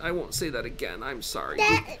won't. I won't say that again. I'm sorry.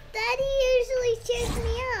 Daddy usually cheers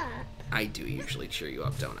me up. I do usually cheer you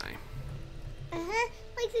up, don't I?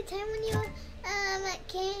 Like the time when you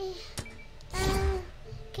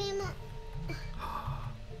came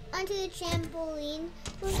onto the trampoline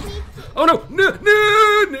with me. Oh no! No!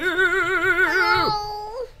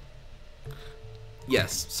 Oh.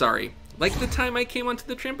 Yes, sorry. Like the time I came onto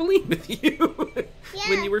the trampoline with you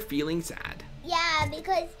when you were feeling sad. Yeah,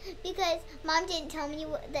 because Mom didn't tell me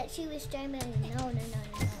that she was streaming. No,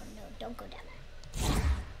 don't go down there.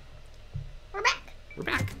 We're back. We're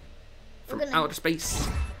back from outer space.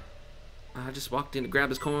 I just walked in to grab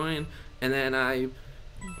his coin, and then I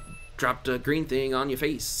dropped a green thing on your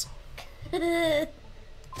face. Yeah,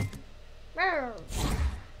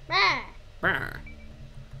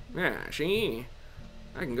 see?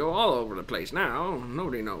 I can go all over the place now.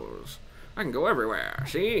 Nobody knows. I can go everywhere,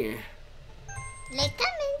 see? Like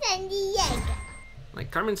Carmen Sandiego.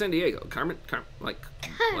 Like Carmen Sandiego. Like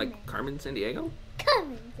Carmen Sandiego?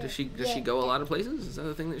 Does she go a lot of places? Is that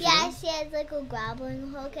the thing that she Yeah, does? she has like a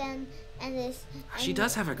grappling hook and this. She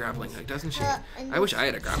does have a grappling hook, doesn't she? and I wish this- I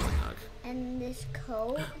had a grappling hook. And this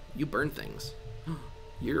coat. You burn things.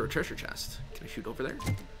 You're a treasure chest. Can I shoot over there?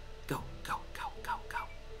 Go, go, go, go, go.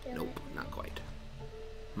 Nope, not quite.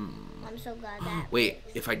 I'm so glad that. Wait,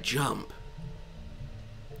 if I jump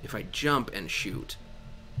and shoot.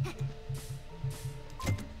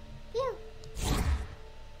 Yeah.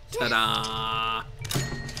 Ta-da!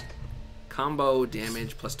 Combo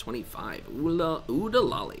damage plus 25. Ooda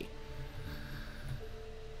lolly.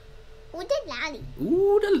 Ooh, the lolly.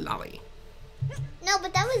 Ooda lolly. No,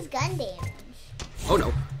 but that was gun damage. Oh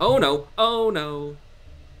no. Oh no. Oh no.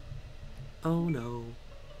 Oh no.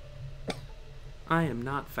 I am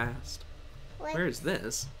not fast. Like, Where is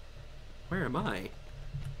this? Where am I?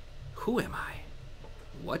 Who am I?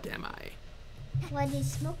 What am I? what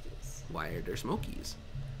is Smokies? Why are there smokies?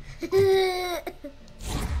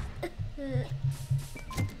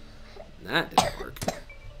 That didn't work.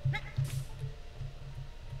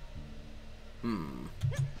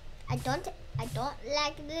 I don't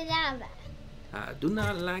like the lava. I do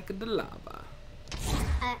not like the lava.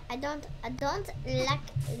 I don't like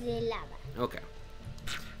the lava. Okay.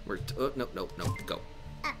 We're oh, no, go.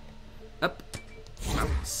 Up. Up.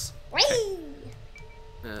 Bounce. Whee!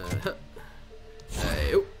 Huh.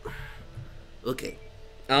 Oh. Okay.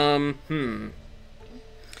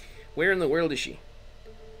 Where in the world is she?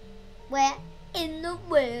 Where in the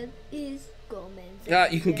world is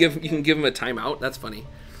Gomez? You can give him a timeout. That's funny.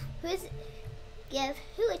 Give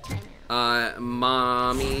who a timeout?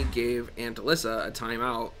 Mommy gave Aunt Alyssa a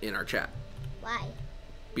timeout in our chat Why?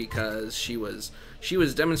 because she was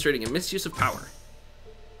demonstrating a misuse of power,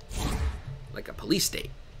 like a police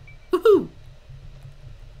state. Woohoo!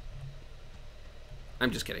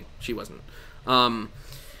 I'm just kidding. She wasn't.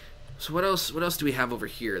 So what else do we have over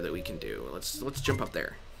here that we can do? Let's jump up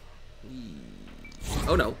there.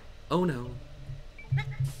 Oh no. Oh no.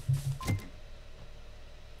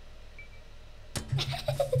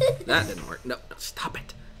 That didn't work. No, stop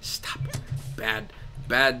it. Stop. Bad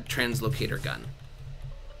translocator gun.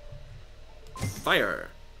 Fire.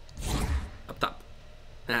 Up top.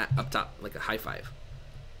 Up top, like a high five.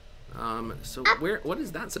 So what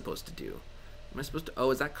is that supposed to do? Am I supposed to,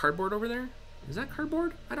 oh, is that cardboard over there? Is that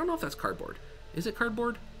cardboard? I don't know if that's cardboard. Is it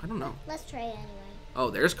cardboard? I don't know. Let's try it anyway. Oh,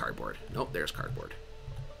 there's cardboard. Nope, there's cardboard.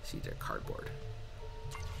 See, there's cardboard.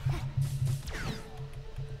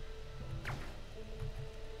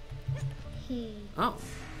 Oh.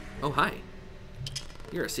 Oh, hi.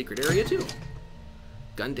 You're a secret area, too.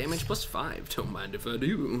 Gun damage plus 5. Don't mind if I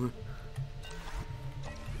do.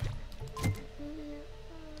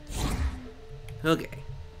 Okay.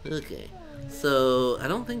 Okay. So, I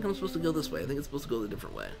don't think I'm supposed to go this way. I think it's supposed to go a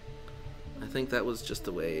different way. I think that was just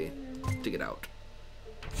the way to get out.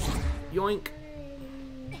 Yoink.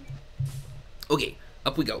 Okay,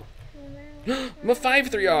 up we go. I'm a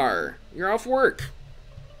 5-3R. You're off work.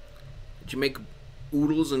 Did you make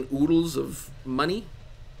oodles and oodles of money?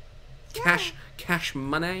 Cash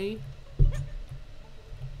money?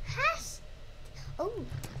 Hash. Oh.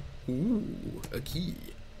 Ooh, a key.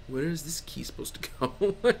 Where is this key supposed to go?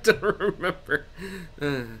 I don't remember.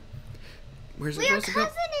 Where's it Where your supposed to go?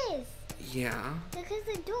 cousin is. Yeah. Because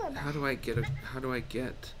the door. How do I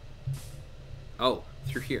get? Oh,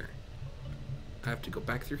 through here. I have to go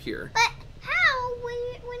back through here. But how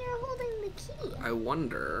when you're holding the key? I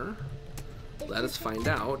wonder. Let us find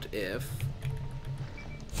out if.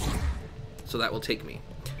 So that will take me.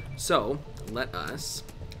 So let us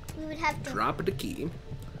We would have to. drop the key,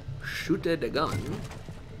 shoot the gun.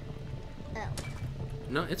 Oh.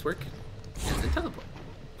 No, it's work. And then teleport.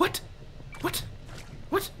 What? What?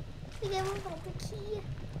 What? We never hold the key.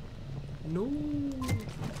 No.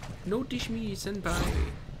 No dish me,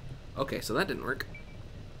 senpai. Okay, so that didn't work.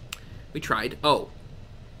 We tried. Oh.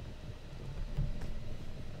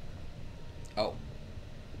 Oh.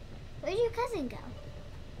 Where'd your cousin go?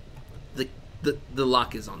 The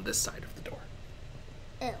lock is on this side of the door.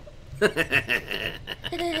 Oh.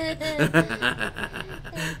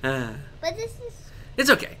 But this is. It's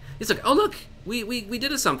okay. It's okay. Oh look, we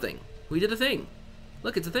did something. We did a thing.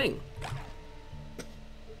 Look, it's a thing.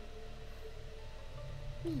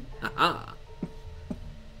 Aha.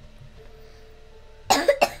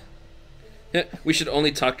 We should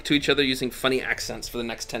only talk to each other using funny accents for the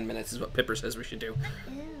next 10 minutes is what Pipper says we should do.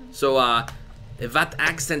 Ew. So, what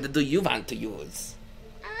accent do you want to use?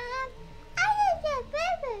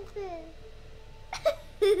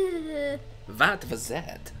 What was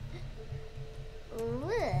that?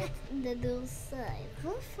 What did you say?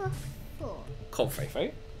 Call Fei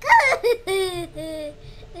Fei.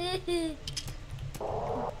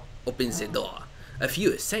 Open the door. A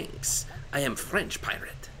few thanks. I am French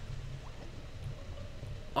pirate.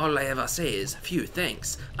 All I ever say is few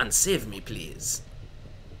thanks and save me, please.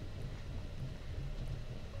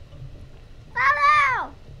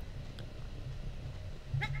 Follow!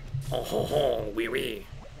 Oh ho ho, wee wee.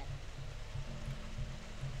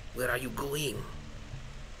 Where are you going?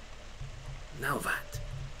 Now what?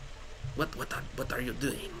 What are you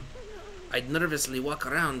doing? I'd nervously walk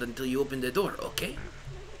around until you open the door, okay?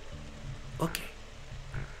 Okay.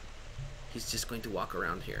 He's just going to walk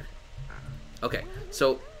around here. Okay,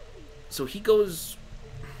 so he goes.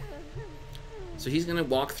 So he's gonna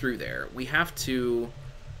walk through there. We have to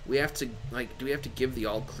like, do we have to give the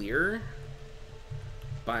all clear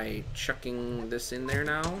by chucking this in there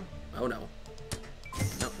now? Oh no.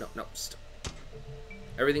 No.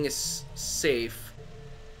 Everything is safe.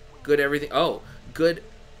 Good, everything. Oh, good.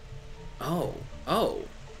 Oh.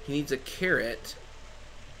 He needs a carrot.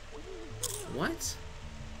 What?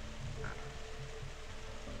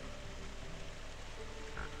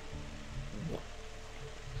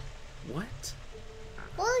 What?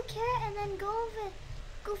 Pull the carrot and then go through.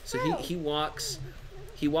 So he walks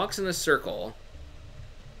in a circle.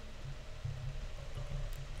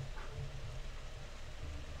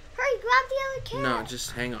 Hurry, grab the other carrot. No,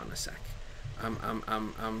 just hang on a sec.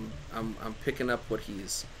 I'm picking up what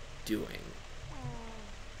he's doing.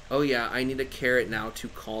 Oh yeah, I need a carrot now to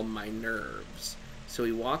calm my nerves. So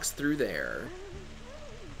he walks through there,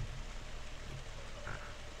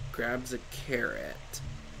 grabs a carrot,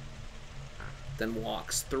 then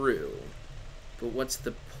walks through. But what's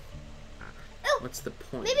the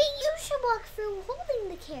point? Maybe you should walk through holding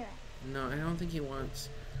the carrot. No, I don't think he wants.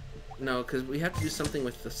 No, because we have to do something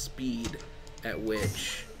with the speed at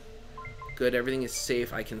which. Good, everything is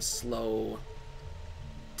safe. I can slow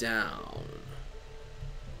down.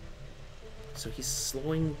 So he's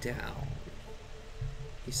slowing down.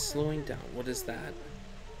 He's slowing down. What is that?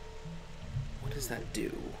 What does that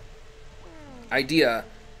do? Idea.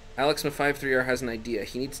 AlexMa53R has an idea.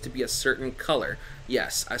 He needs to be a certain color.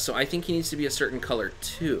 Yes, so I think he needs to be a certain color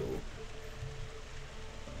too.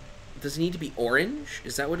 Does he need to be orange?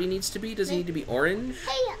 Is that what he needs to be? Does he need to be orange?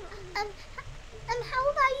 Hey, how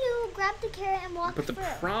about you grab the carrot and walk But through? the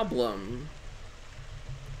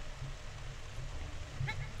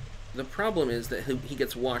problem is that he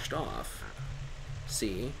gets washed off.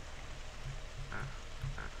 See?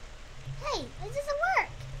 Hey, it doesn't work.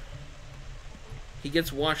 He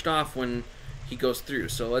gets washed off when he goes through.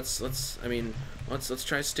 So let's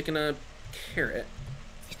try sticking a carrot.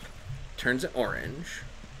 Turns it orange.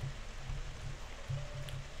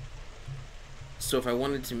 So if I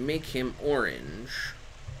wanted to make him orange,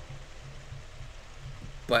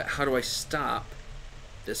 but how do I stop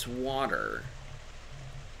this water?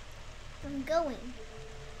 I'm going.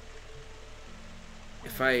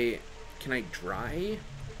 Can I dry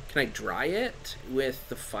it with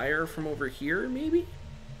the fire from over here, maybe?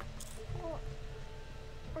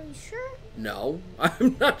 Are you sure? No,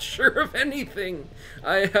 I'm not sure of anything.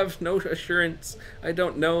 I have no assurance. I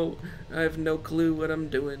don't know. I have no clue what I'm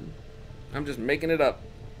doing. I'm just making it up.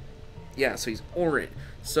 Yeah, so he's orange.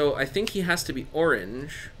 So I think he has to be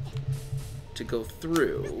orange to go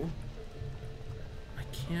through. I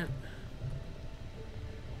can't.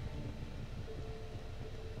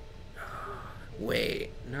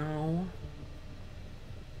 Wait, no.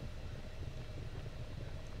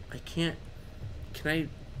 I can't. Can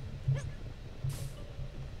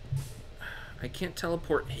I can't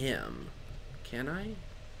teleport him. Can I?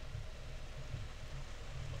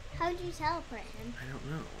 How do you teleport him? I don't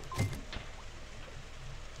know.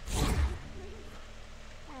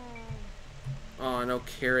 Oh, no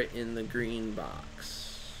carrot in the green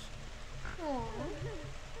box. Oh.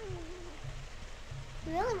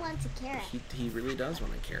 He really wants a carrot. He really does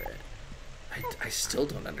want a carrot. I still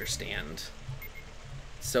don't understand.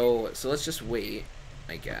 So let's just wait,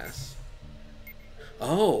 I guess.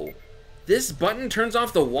 Oh, this button turns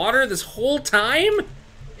off the water this whole time?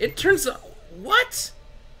 It turns what?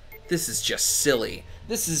 This is just silly.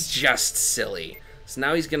 This is just silly. So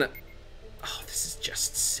now he's gonna. Oh, this is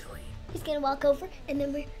just silly. He's gonna walk over and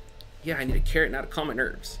then we're. Yeah, I need a carrot now to calm my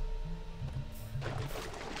nerves.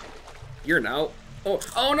 You're now.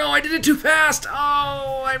 Oh no, I did it too fast.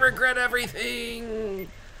 Oh, I regret everything.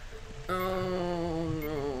 Oh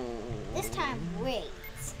no. This time, wait.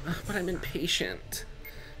 But I'm impatient.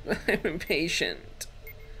 I'm impatient.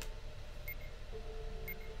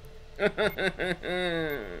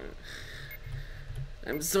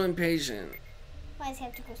 I'm so impatient. Why does he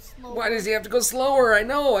have to go slow? Why does he have to go slower? I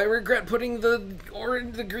know. I regret putting the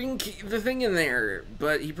green key, the thing in there,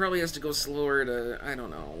 but he probably has to go slower to. I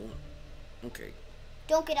don't know. Okay.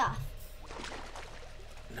 Don't get off.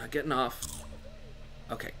 Not getting off.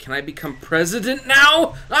 Okay. Can I become president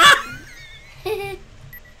now? Ah!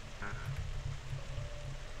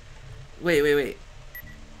 Wait.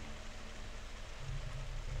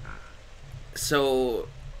 So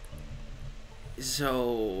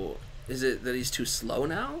is it that he's too slow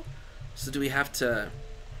now? So do we have to?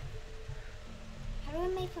 How do we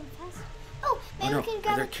make him faster? Oh, maybe we can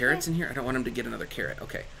grab Are there a carrots in here? I don't want him to get another carrot.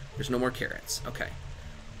 Okay. There's no more carrots. Okay.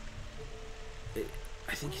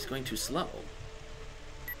 I think he's going too slow.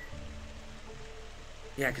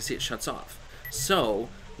 Yeah, I can see it shuts off. So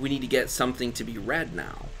we need to get something to be red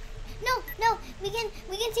now. No, we can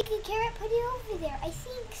take a carrot, put it over there. I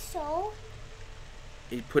think so.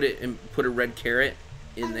 You put a red carrot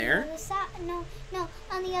in there. The other side, no,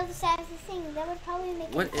 on the other side of the thing. That would probably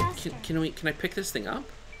make it faster. Can I pick this thing up?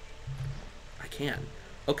 I can.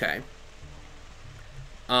 Okay.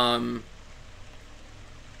 How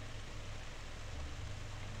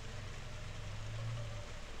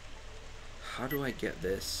do I get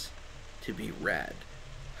this to be red?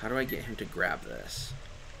 How do I get him to grab this?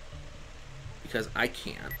 Because I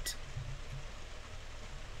can't.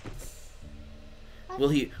 Will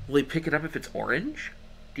he pick it up if it's orange?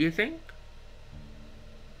 Do you think?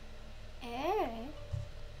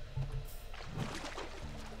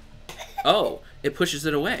 Oh, it pushes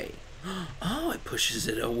it away. Oh, it pushes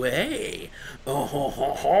it away. Oh ho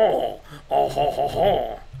ho ho. Oh ho ho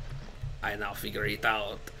ho. I now figure it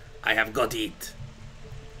out. I have got it.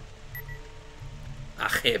 I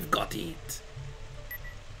have got it.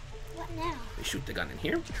 What now? We shoot the gun in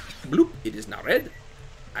here. Bloop. It is now red.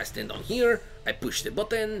 I stand on here. I push the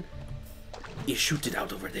button. You shoot it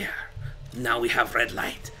out over there. Now we have red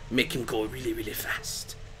light. Make him go really, really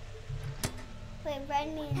fast. Wait,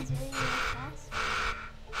 red means really, really fast?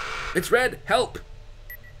 It's red. Help.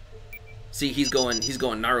 See, he's going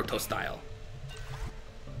Naruto style.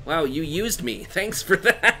 Wow, you used me. Thanks for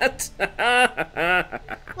that.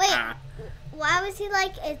 Wait, why was he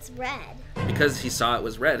like, it's red? Because he saw it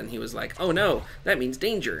was red and he was like, oh no, that means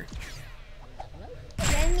danger.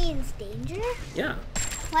 Red means danger? Yeah.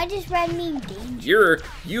 Why does red mean danger?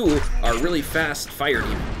 You are really fast fire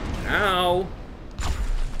demon. Ow.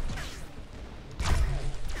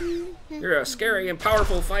 You're a scary and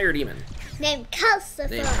powerful fire demon. Named Calcifer.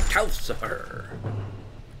 Named Calcifer.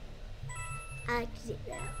 I like to do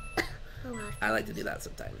that. I like to do that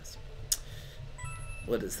sometimes.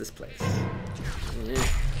 What is this place? No.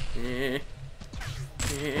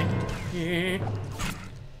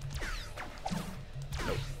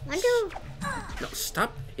 No,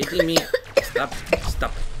 stop hitting me. Stop.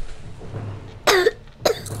 Don't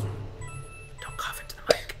cough into the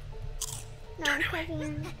mic. No,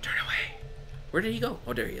 Turn away. Where did he go?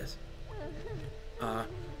 Oh, there he is.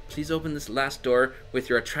 Please open this last door with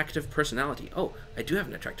your attractive personality. Oh, I do have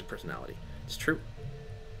an attractive personality. It's true.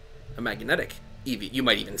 A magnetic, you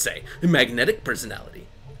might even say. A magnetic personality.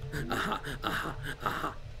 Aha.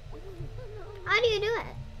 How do you do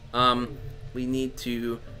it? We need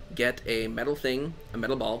to get a metal thing, a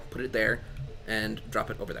metal ball, put it there, and drop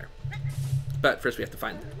it over there. But first we have to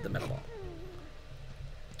find the metal ball.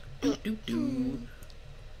 I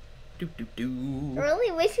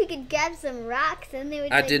really wish we could grab some rocks and they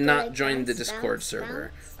would. I did not like, join the bounce, Discord bounce,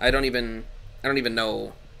 server. bounce. I don't even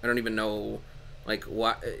know. Like,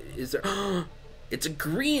 what is there? It's a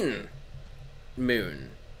green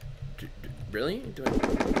moon. Really?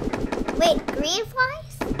 Wait, green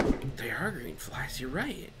flies? They are green flies. You're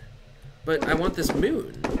right. But I want this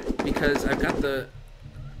moon because I've got the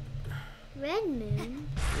red moon.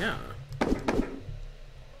 Yeah.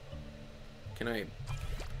 Can I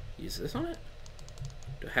use this on it?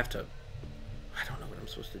 Do I have to? I don't know what I'm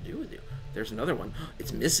supposed to do with you. There's another one.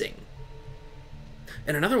 It's missing.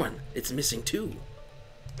 And another one. It's missing too.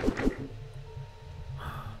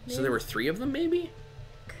 So there were 3 of them, maybe?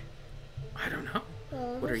 I don't know.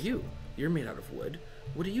 What are you? You're made out of wood.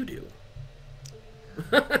 What do you do?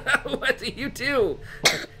 What do you do?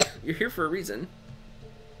 You're here for a reason.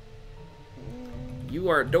 You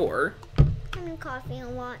are a door. I'm coughing a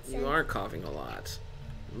lot. You are coughing a lot.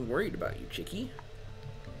 I'm worried about you, Chicky.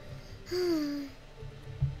 You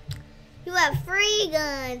have 3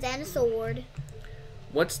 guns and a sword.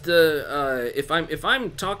 What's the if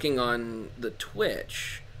I'm talking on the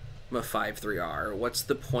Twitch, Ma53R, what's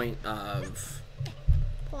the point of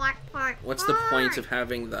what's the point of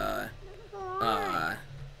having the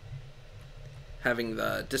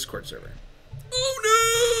Discord server? Oh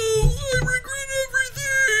no! I regret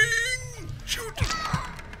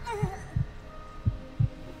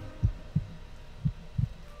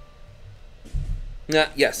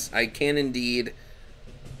Yes, I can indeed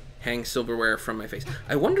hang silverware from my face.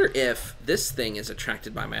 I wonder if this thing is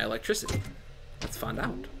attracted by my electricity. Let's find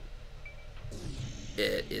out.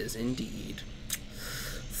 It is indeed.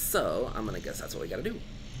 So, I'm gonna guess that's what we gotta do.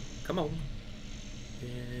 Come on.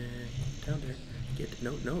 Get down there. Get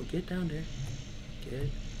down there.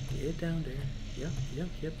 Get down there. Yep.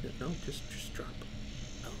 No, just drop.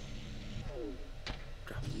 No.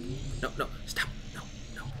 Drop. No, stop. No.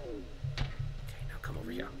 Okay, now come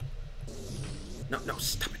over here. No,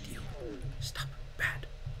 stop it, you. Stop. Bad.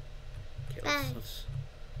 Okay,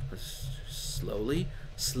 let's slowly.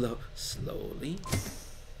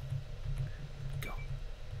 Go.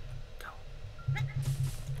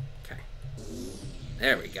 Okay.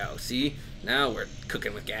 There we go. See? Now we're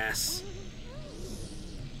cooking with gas.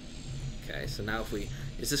 Okay, so now if we...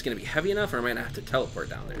 Is this going to be heavy enough, or am I going to have to teleport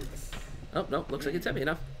down there? Oh, no, looks like it's heavy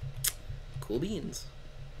enough. Cool beans.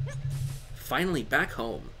 Finally back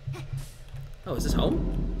home. Oh, is this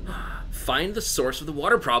home? Find the source of the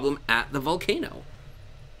water problem at the volcano.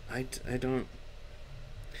 I don't...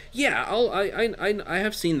 Yeah, I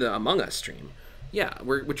have seen the Among Us stream. Yeah,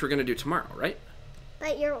 which we're going to do tomorrow, right?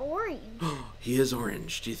 But you're orange. He is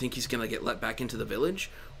orange. Do you think he's going to get let back into the village?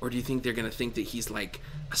 Or do you think they're going to think that he's like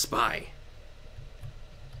a spy?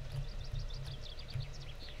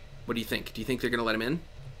 What do you think? Do you think they're going to let him in?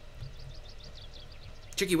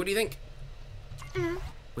 Chicky, what do you think?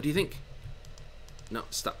 What do you think? No,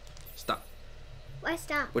 stop. Why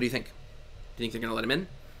stop? What do you think? Do you think they're going to let him in?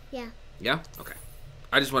 Yeah. Yeah? Okay.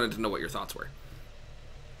 I just wanted to know what your thoughts were.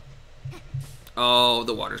 Oh,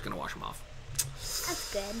 the water's going to wash him off.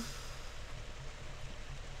 That's good.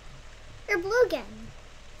 You're blue again.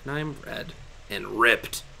 And I'm red and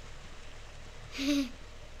ripped.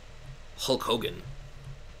 Hulk Hogan.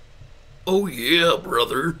 Oh yeah,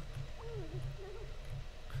 brother.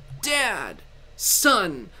 Dad!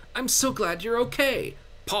 Son! I'm so glad you're okay.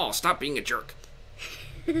 Paul, stop being a jerk.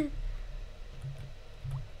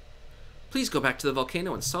 Please go back to the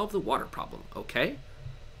volcano and solve the water problem, okay?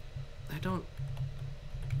 I don't...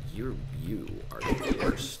 You are the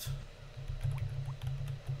worst.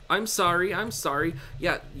 I'm sorry.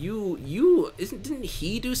 Yeah, didn't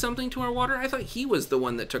he do something to our water? I thought he was the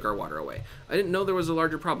one that took our water away. I didn't know there was a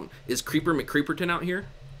larger problem. Is Creeper McCreeperton out here?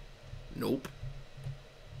 Nope.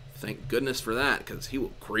 Thank goodness for that, because he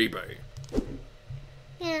will creepy.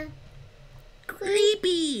 Yeah.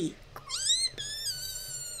 Creepy!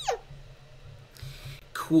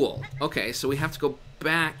 Cool. Okay, so we have to go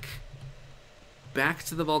back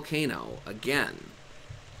to the volcano again.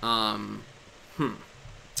 So we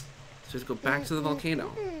have to go back to the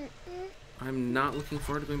volcano. I'm not looking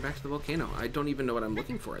forward to going back to the volcano. I don't even know what I'm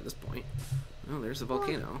looking for at this point. Oh, there's the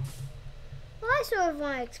volcano. Well, I sort of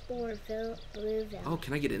want to explore Blueville. Oh,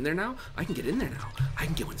 can I get in there now? I can get in there now. I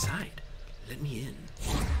can go inside. Let me in.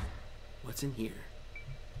 What's in here?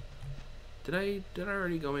 Did I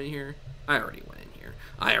already go in here? I already went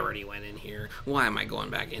in here. Why am I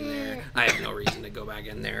going back in there? I have no reason to go back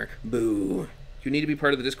in there. Boo. You need to be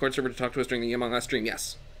part of the Discord server to talk to us during the Among Us stream.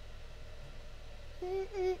 Yes.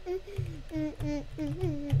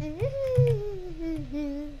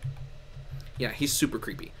 Yeah, he's super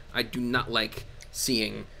creepy. I do not like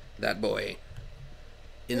seeing that boy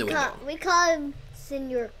in the window. We call him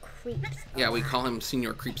Senior Creeps. Yeah, we call him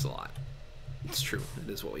Senior Creeps a lot. It's true. It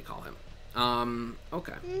is what we call him.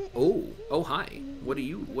 Okay. Oh, hi. What do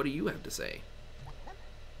you have to say?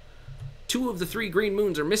 2 of the 3 green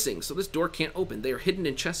moons are missing, so this door can't open. They are hidden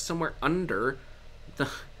in chests somewhere under the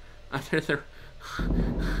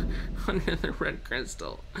red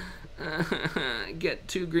crystal. Get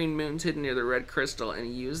 2 green moons hidden near the red crystal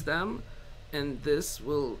and use them, and this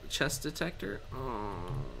will chest detector. Oh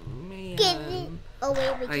man. Get it. Oh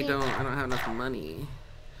wait, we can't. I don't have enough money.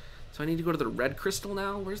 So I need to go to the red crystal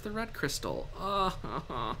now? Where's the red crystal? Oh,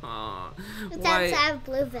 It's outside of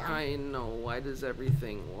Blueville. I know. Why is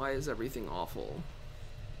everything awful?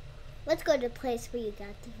 Let's go to the place where you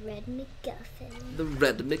got the red MacGuffin. The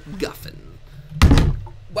red MacGuffin.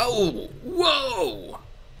 Whoa!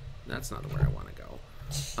 That's not where I want to go.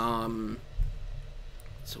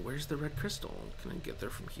 So where's the red crystal? Can I get there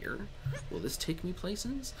from here? Will this take me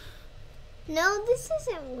places? No, this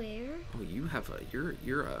isn't where. Oh, you have a you're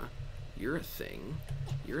a thing.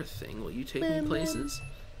 You're a thing. Will you take me places?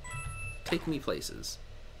 Take me places.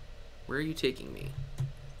 Where are you taking me?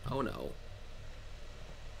 Oh no.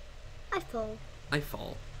 I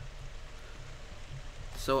fall.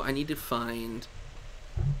 So I need to find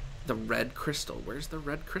the red crystal. Where's the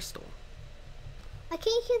red crystal? I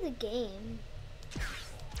can't hear the game.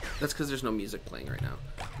 That's because there's no music playing right now.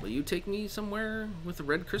 Will you take me somewhere with the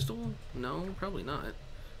red crystal? No, probably not.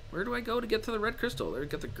 Where do I go to get to the red crystal? Or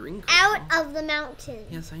get the green crystal? Out of the mountain.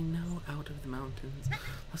 Yes, I know, out of the mountains.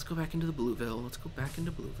 Let's go back into the Blueville. Let's go back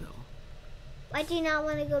into Blueville. Why do you not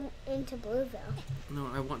want to go into Blueville? No,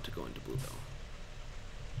 I want to go into Blueville.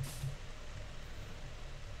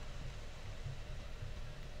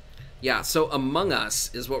 Yeah, so Among Us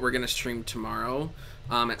is what we're going to stream tomorrow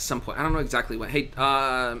at some point. I don't know exactly when. Hey,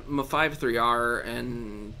 Ma53R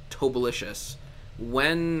and Tobalicious,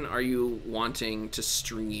 when are you wanting to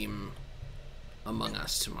stream Among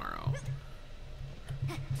Us tomorrow?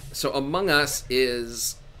 So Among Us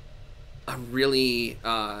is a really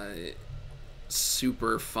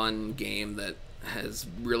super fun game that has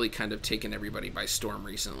really kind of taken everybody by storm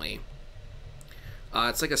recently.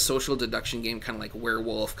 It's like a social deduction game, kind of like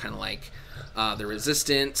Werewolf, kind of like The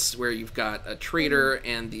Resistance, where you've got a traitor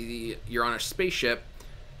and you're on a spaceship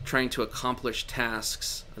trying to accomplish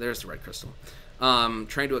tasks. There's the red crystal.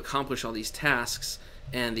 Trying to accomplish all these tasks,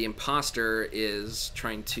 and the imposter is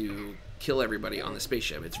trying to kill everybody on the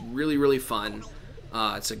spaceship. It's really, really fun.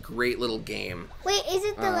 It's a great little game. Wait, is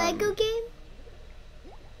it the Lego game?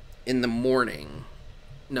 In the morning.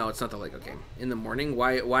 No, it's not the Lego game. In the morning?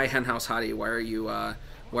 Why Henhouse Hottie? Why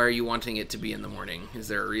are you wanting it to be in the morning? Is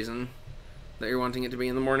there a reason that you're wanting it to be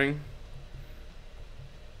in the morning?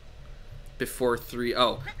 Before 3.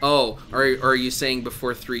 Oh, are you saying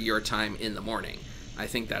before 3 your time in the morning? I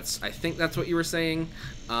think that's what you were saying.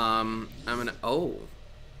 I'm gonna. Oh,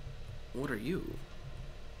 what are you?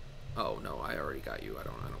 Oh no, I already got you. I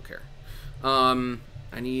don't care.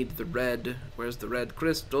 I need the red. Where's the red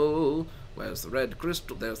crystal? Where's the red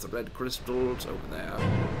crystal? There's the red crystal. It's over there.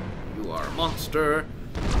 You are a monster.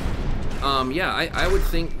 Yeah, I would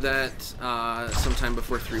think that sometime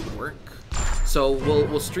before 3 would work. So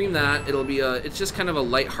we'll stream that. It'll be it's just kind of a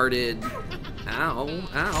lighthearted. Ow.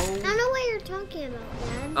 I don't know what you're talking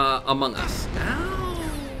about, Dad. Among Us. Ow.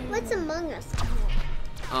 What's Among Us?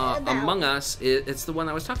 Among Us, it's the one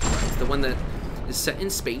I was talking about. It's the one that is set in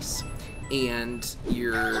space, and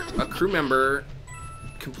you're a crew member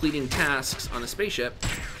completing tasks on a spaceship,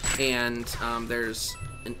 and there's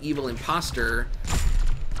an evil imposter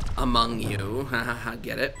among you.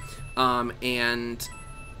 Get it? And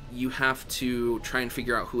you have to try and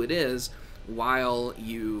figure out who it is while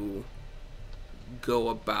you go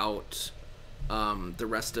about the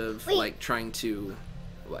rest of like trying to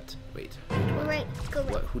what? Wait. Right, go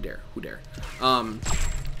right. What? Who dare?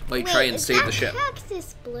 Like try and save the ship.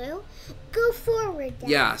 Texas Blue. Go forward, Dad.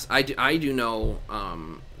 Yes, I do know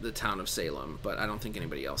the town of Salem, but I don't think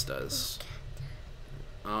anybody else does.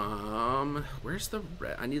 Where's the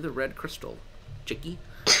red? I need the red crystal. Chicky.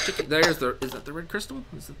 There's the. Is that the red crystal?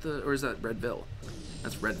 Is it or is that Redville?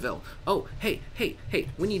 That's Redville. Oh, hey!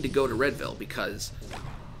 We need to go to Redville because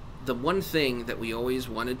the one thing that we always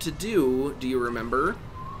wanted to do. Do you remember?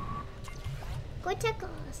 Go check all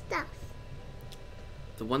the stuff.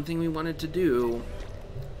 The one thing we wanted to do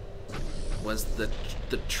was the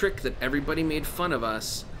trick that everybody made fun of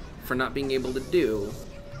us for not being able to do.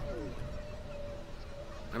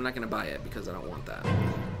 I'm not gonna buy it because I don't want that.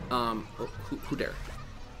 Who dare?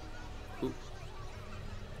 Who?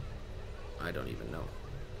 I don't even know.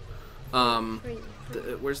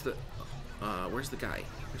 Where's the guy?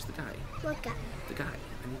 Where's the guy? What guy? The guy.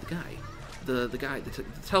 I need the guy. The guy. The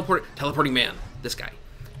teleporting man. This guy.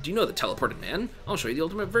 Do you know the teleported man? I'll show you the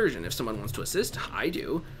ultimate version. If someone wants to assist, I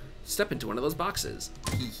do. Step into one of those boxes.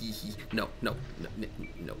 No.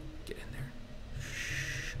 Get in there.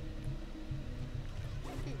 Shh.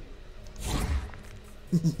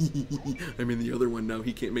 I'm in the other one now.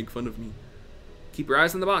 He can't make fun of me. Keep your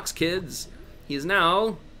eyes on the box, kids. He is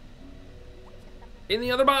now in the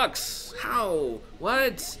other box. How?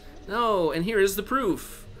 What? No. And here is the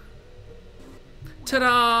proof.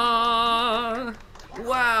 Ta-da!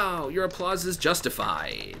 Wow, your applause is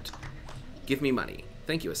justified. Give me money.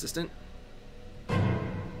 Thank you, assistant.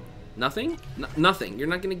 Nothing? Nothing. You're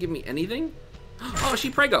not going to give me anything? Oh, she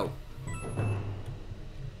prego.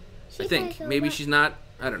 I think. Maybe she's not.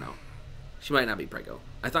 I don't know. She might not be prego.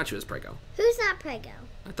 I thought she was prego. Who's not prego?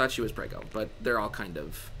 I thought she was prego, but they're all kind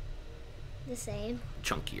of the same.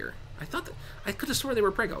 Chunkier. I thought that. I could have swore they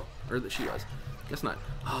were prego. Or that she was. Guess not.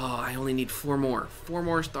 Oh, I only need 4 more. 4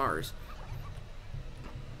 more stars.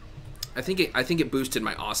 I think it boosted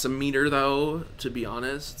my awesome meter though, to be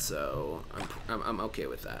honest. So I'm okay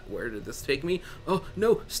with that. Where did this take me? Oh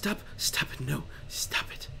no! Stop it! No!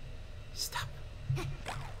 Stop it! Stop!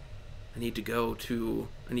 I need to go to.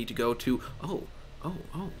 Oh!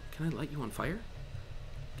 Can I light you on fire?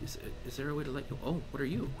 Is there a way to light you? Oh, what are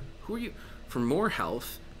you? Who are you? For more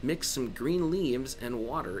health, Mix some green leaves and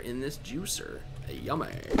water in this juicer. Yummy.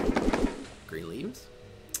 Green leaves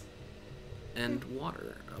and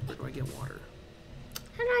water. Where do I get water?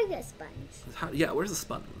 How do I get a sponge? Yeah, where's the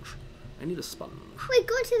sponge? I need a sponge. Wait,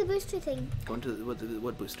 go to the booster thing. Go into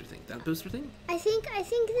what booster thing? That booster thing? I think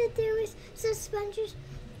that there was some sponges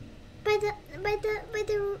by the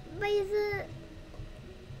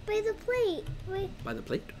plate. Wait, By the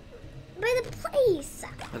plate? by the place.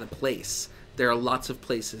 By the place. There are lots of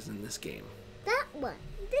places in this game. That one.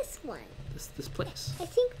 This one. This place. I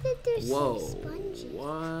think that there's Whoa. some sponges.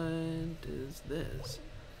 What is this?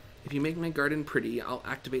 If you make my garden pretty, I'll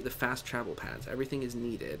activate the fast travel pads. Everything is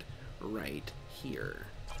needed right here.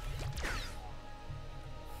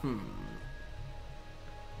 How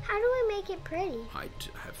do we make it pretty? I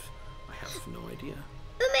have no idea.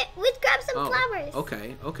 Let's grab some flowers.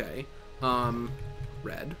 Okay.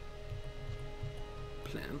 Red.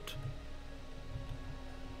 Plant.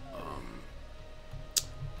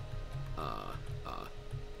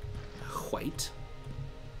 White.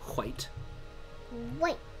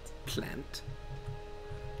 White. Plant.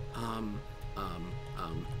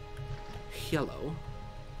 Yellow.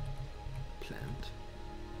 Plant.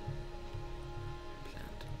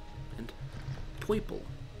 And purple.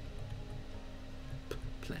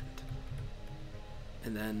 Plant.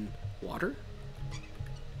 And then water.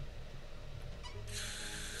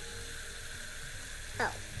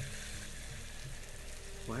 Oh.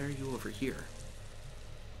 Why are you over here?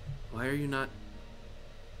 Why are you not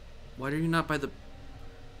by the...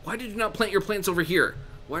 Why did you not plant your plants over here?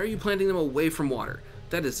 Why are you planting them away from water?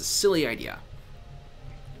 That is a silly idea.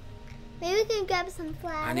 Maybe we can grab some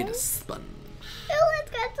flowers. I need a sponge. Oh, let's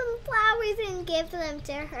get some flowers and give them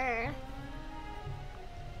to her.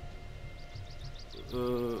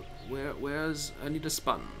 Where's... I need a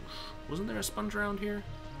sponge. Wasn't there a sponge around here?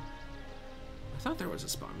 I thought there was a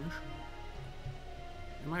sponge.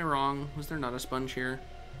 Am I wrong? Was there not a sponge here?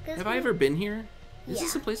 Have I ever been here? Is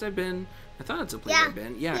this a place I've been? I thought it's a place I've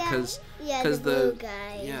been. Yeah, because the blue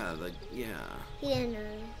guy. Yeah. He didn't know.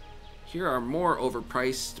 Here are more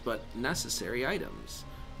overpriced but necessary items.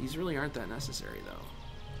 These really aren't that necessary though.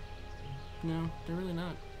 No, they're really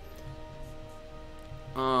not.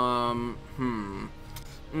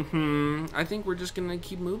 I think we're just gonna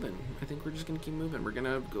keep moving. We're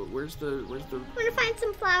gonna go. Where's the? We're gonna find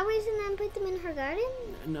some flowers and then put them in her garden.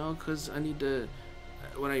 No, because I need to.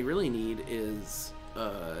 What I really need is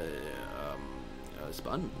a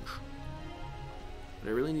sponge. What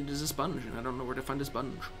I really need is a sponge, and I don't know where to find a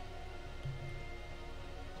sponge.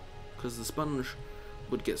 Because the sponge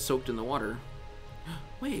would get soaked in the water.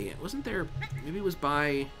 Wait, wasn't there? Maybe it was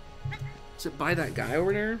by. Is it by that guy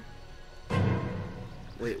over there?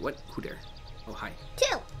 Wait, what? Who there? Oh, hi.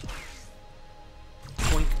 2.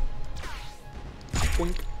 Poink.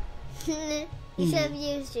 Poink. You should have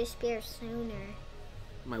used your spear sooner.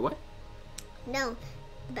 My what? No,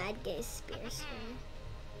 the bad guy's spear sooner.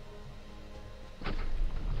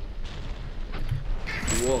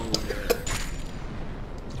 Whoa.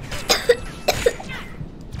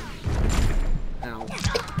 Ow.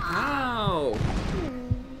 Ow!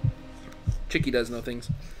 Chicky does know things.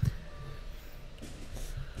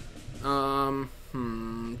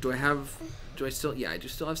 Do I still, yeah, I do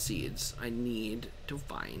still have seeds. I need to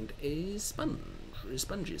find a sponge. A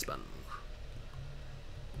spongy sponge.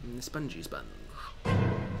 A spongy sponge.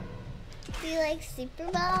 Do you like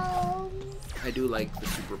Super Balls? I do like the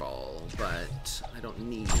Super Ball, but I don't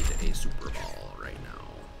need a Super Ball right now.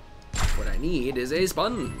 What I need is a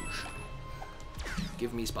sponge.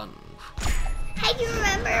 Give me sponge. Hey, do you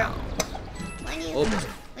remember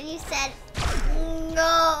when you said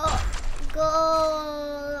goal?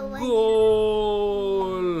 Goal.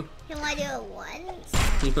 You want to do it once?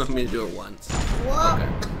 You want me to do it once? Whoa.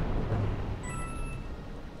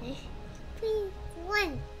 Okay. Please,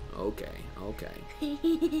 1. Okay. All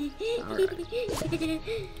right.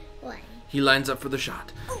 1. He lines up for the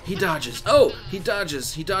shot. He dodges. Oh, he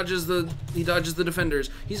dodges. He dodges the defenders.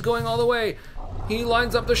 He's going all the way. He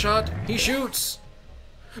lines up the shot. He shoots.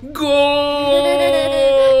 Goal!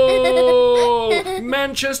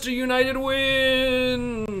 Manchester United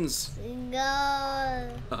wins. Go.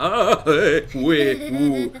 Hey.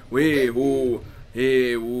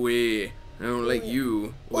 I don't like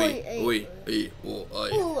you.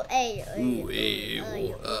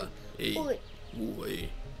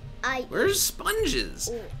 Where's sponges?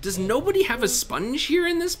 Does nobody have a sponge here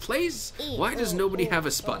in this place? Why does nobody have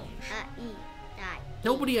a sponge?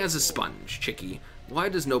 Nobody has a sponge, Chicky. Why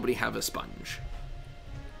does nobody have a sponge?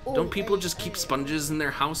 Don't people just keep sponges in their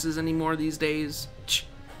houses anymore these days?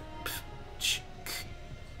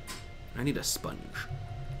 I need a sponge.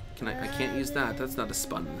 I can't use that. That's not a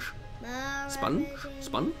sponge. Sponge?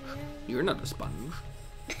 Sponge? You're not a sponge.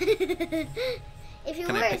 If you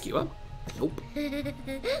Can were I pick you up? Nope.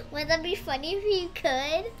 Wouldn't that be funny if you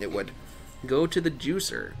could? It would. Go to the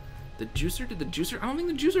juicer. The juicer? Did the juicer? I don't think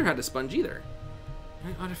the juicer had a sponge either.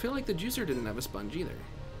 I feel like the juicer didn't have a sponge either.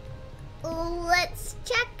 Let's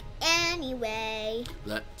check anyway.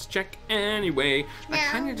 Let's check anyway. I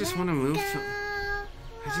kind of just want to move. I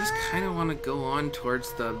just kind of want to go on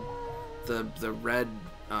towards the red.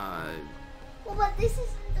 Well, but this isn't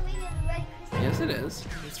the way to the red crystal. Yes, it is.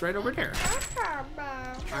 It's right over there.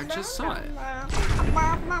 I just saw it.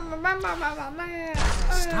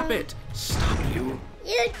 Stop it! Stop you!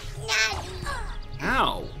 You naughty!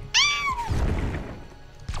 Ow!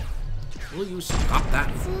 Will you stop that?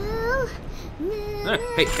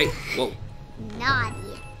 Hey! Whoa!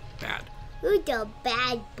 Naughty. Bad. You're the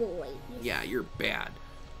bad boy. Yeah, you're bad.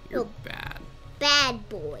 You're bad. Bad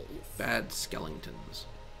boys. Bad skeletons.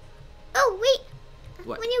 Oh, wait.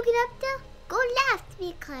 What? When you get up there, go left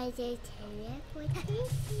because it's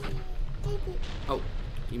teleportation. Oh,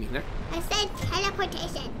 you mean there? I said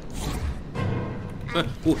teleportation.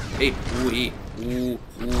 Ooh, hey, ooh, hey, ooh,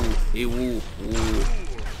 hey, ooh.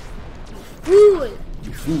 Fool.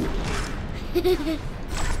 You fool.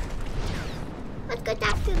 Let's go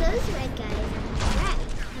talk to those red guys on the right,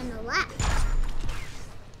 on the left.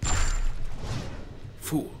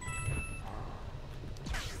 Fool.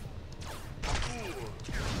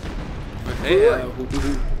 Hey,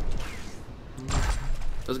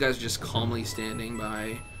 those guys are just calmly standing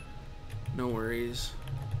by. No worries.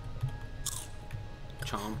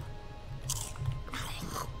 Chomp.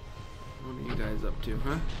 What are you guys up to,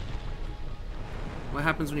 huh? What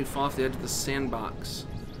happens when you fall off the edge of the sandbox?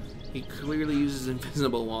 He clearly uses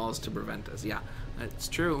invisible walls to prevent us. Yeah, that's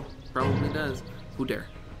true. Probably does. Who dare?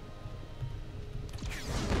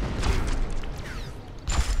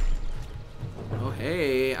 Oh,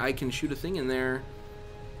 hey, I can shoot a thing in there.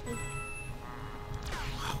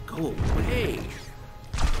 Oh, go away.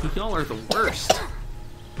 Y'all are the worst.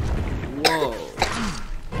 Whoa.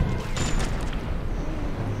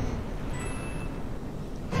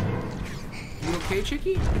 You okay,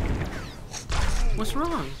 Chicky? What's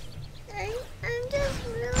wrong? I'm just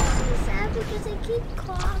really sad because I keep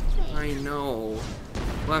coughing. I know.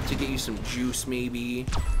 We'll have to get you some juice, maybe.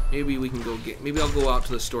 Maybe we can go get. Maybe I'll go out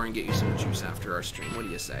to the store and get you some juice after our stream. What do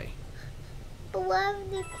you say? But what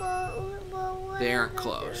if they close? They aren't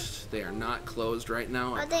closed. They are not closed right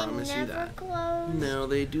now. I Are they promise you never that. closed? No,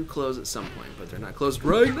 they do close at some point, but they're not closed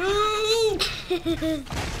right now.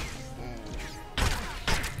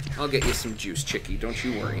 I'll get you some juice, Chicky. Don't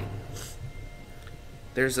you worry.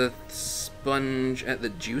 There's a sponge at the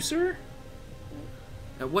juicer?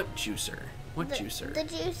 At what juicer? What juicer? The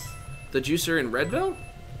juice. The juicer in Redville?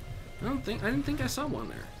 I didn't think I saw one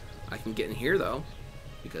there. I can get in here though,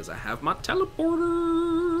 because I have my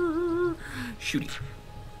teleporter. Shooty.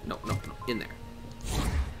 No, in there.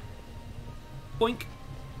 Boink.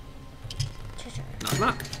 Knock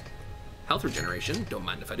knock. Health regeneration. Don't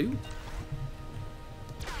mind if I do.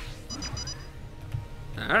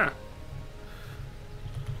 Ah.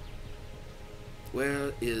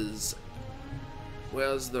 Where's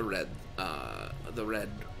the red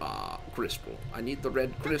crystal? I need the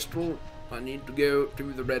red crystal. I need to go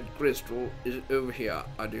to the red crystal. Is it over here?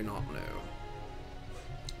 I do not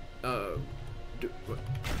know.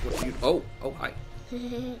 What do you? Oh, hi.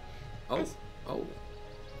 Oh.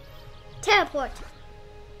 Teleport.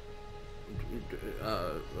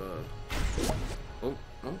 Oh,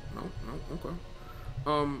 no, okay.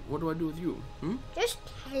 What do I do with you? Just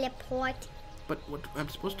teleport. But what? I'm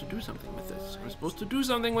supposed to do something with this. I'm supposed to do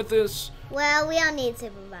something with this. Well, we don't need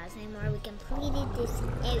supervise anymore. We completed this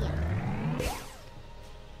area.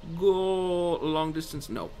 Go long distance.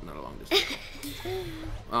 No, not a long distance.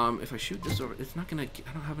 If I shoot this over, it's not gonna.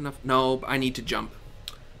 I don't have enough. No, I need to jump.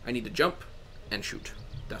 I need to jump and shoot.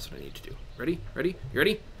 That's what I need to do. Ready? You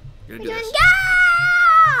ready? You're gonna do this.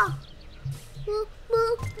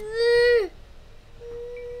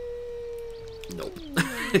 Nope.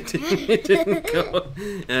 It didn't go.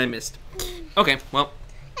 I missed. Okay, well.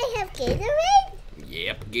 I have Gatorade.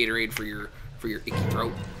 Yep, Gatorade for your icky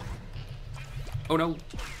throat. Oh no.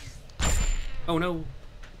 Oh no.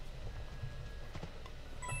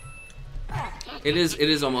 It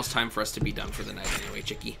is almost time for us to be done for the night anyway,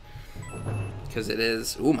 Chicky. Because it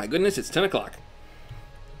is. Oh my goodness, it's 10 o'clock.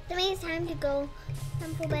 That means time to go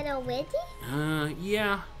for bed already?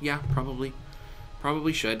 Yeah, probably.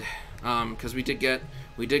 Probably should. Because we did get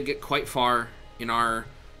quite far in our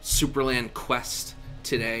Supraland quest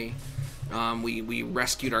today. We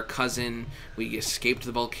rescued our cousin. We escaped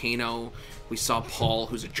the volcano. We saw Paul,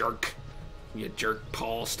 who's a jerk. You jerk,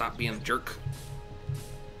 Paul. Stop being a jerk.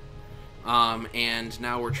 And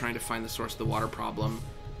now we're trying to find the source of the water problem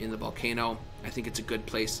in the volcano. I think it's a good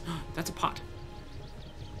place. That's a pot.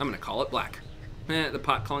 I'm going to call it black. The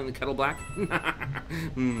pot calling the kettle black.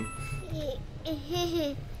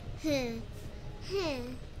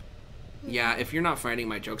 Yeah, if you're not finding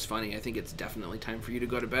my jokes funny, I think it's definitely time for you to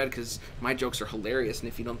go to bed because my jokes are hilarious, and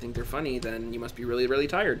if you don't think they're funny, then you must be really, really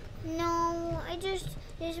tired. No, my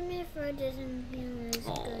throat doesn't feel as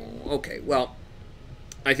good. Okay, well,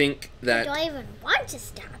 I think that... I don't even want to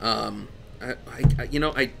stop.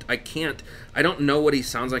 I can't... I don't know what he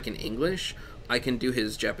sounds like in English. I can do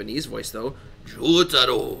his Japanese voice, though.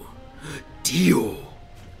 Jotaro, Dio,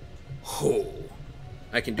 Ho.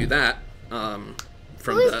 I can do that.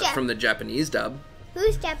 From the Japanese dub.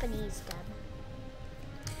 Who's Japanese dub?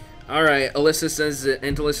 All right, Alyssa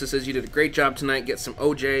says you did a great job tonight. Get some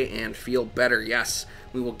OJ and feel better. Yes,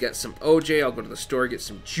 we will get some OJ. I'll go to the store, get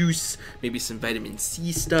some juice, maybe some vitamin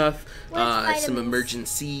C stuff, some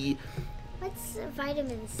emergency. What's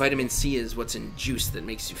vitamin C? Vitamin C is what's in juice that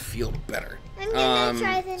makes you feel better. I'm gonna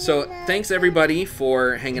try them. So thanks everybody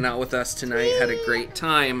for hanging out with us tonight. Tweet. Had a great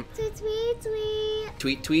time. Tweet, tweet, tweet.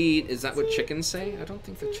 Tweet, tweet. Is that what chickens say? I don't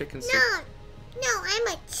think the chickens say. No, I'm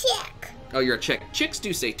a chick. Oh, you're a chick. Chicks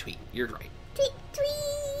do say tweet. You're right. Tweet,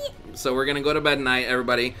 tweet. So we're gonna go to bed tonight,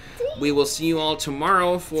 everybody. Tweet. We will see you all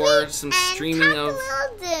tomorrow for some streaming of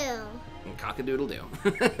cock-a-doodle-doo.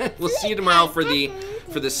 We'll see you tomorrow for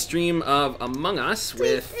the stream of Among Us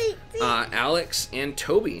with Alex and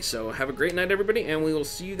Toby. So have a great night, everybody, and we will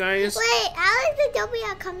see you guys. Wait, Alex and Toby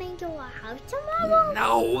are coming to our house tomorrow?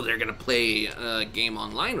 No, they're gonna play a game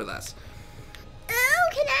online with us. Oh,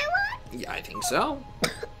 can I watch? Yeah, I think so.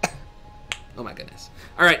 Oh my goodness.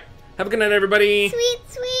 All right, have a good night, everybody. Sweet,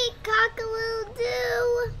 sweet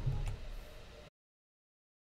cock-a-doodle-doo.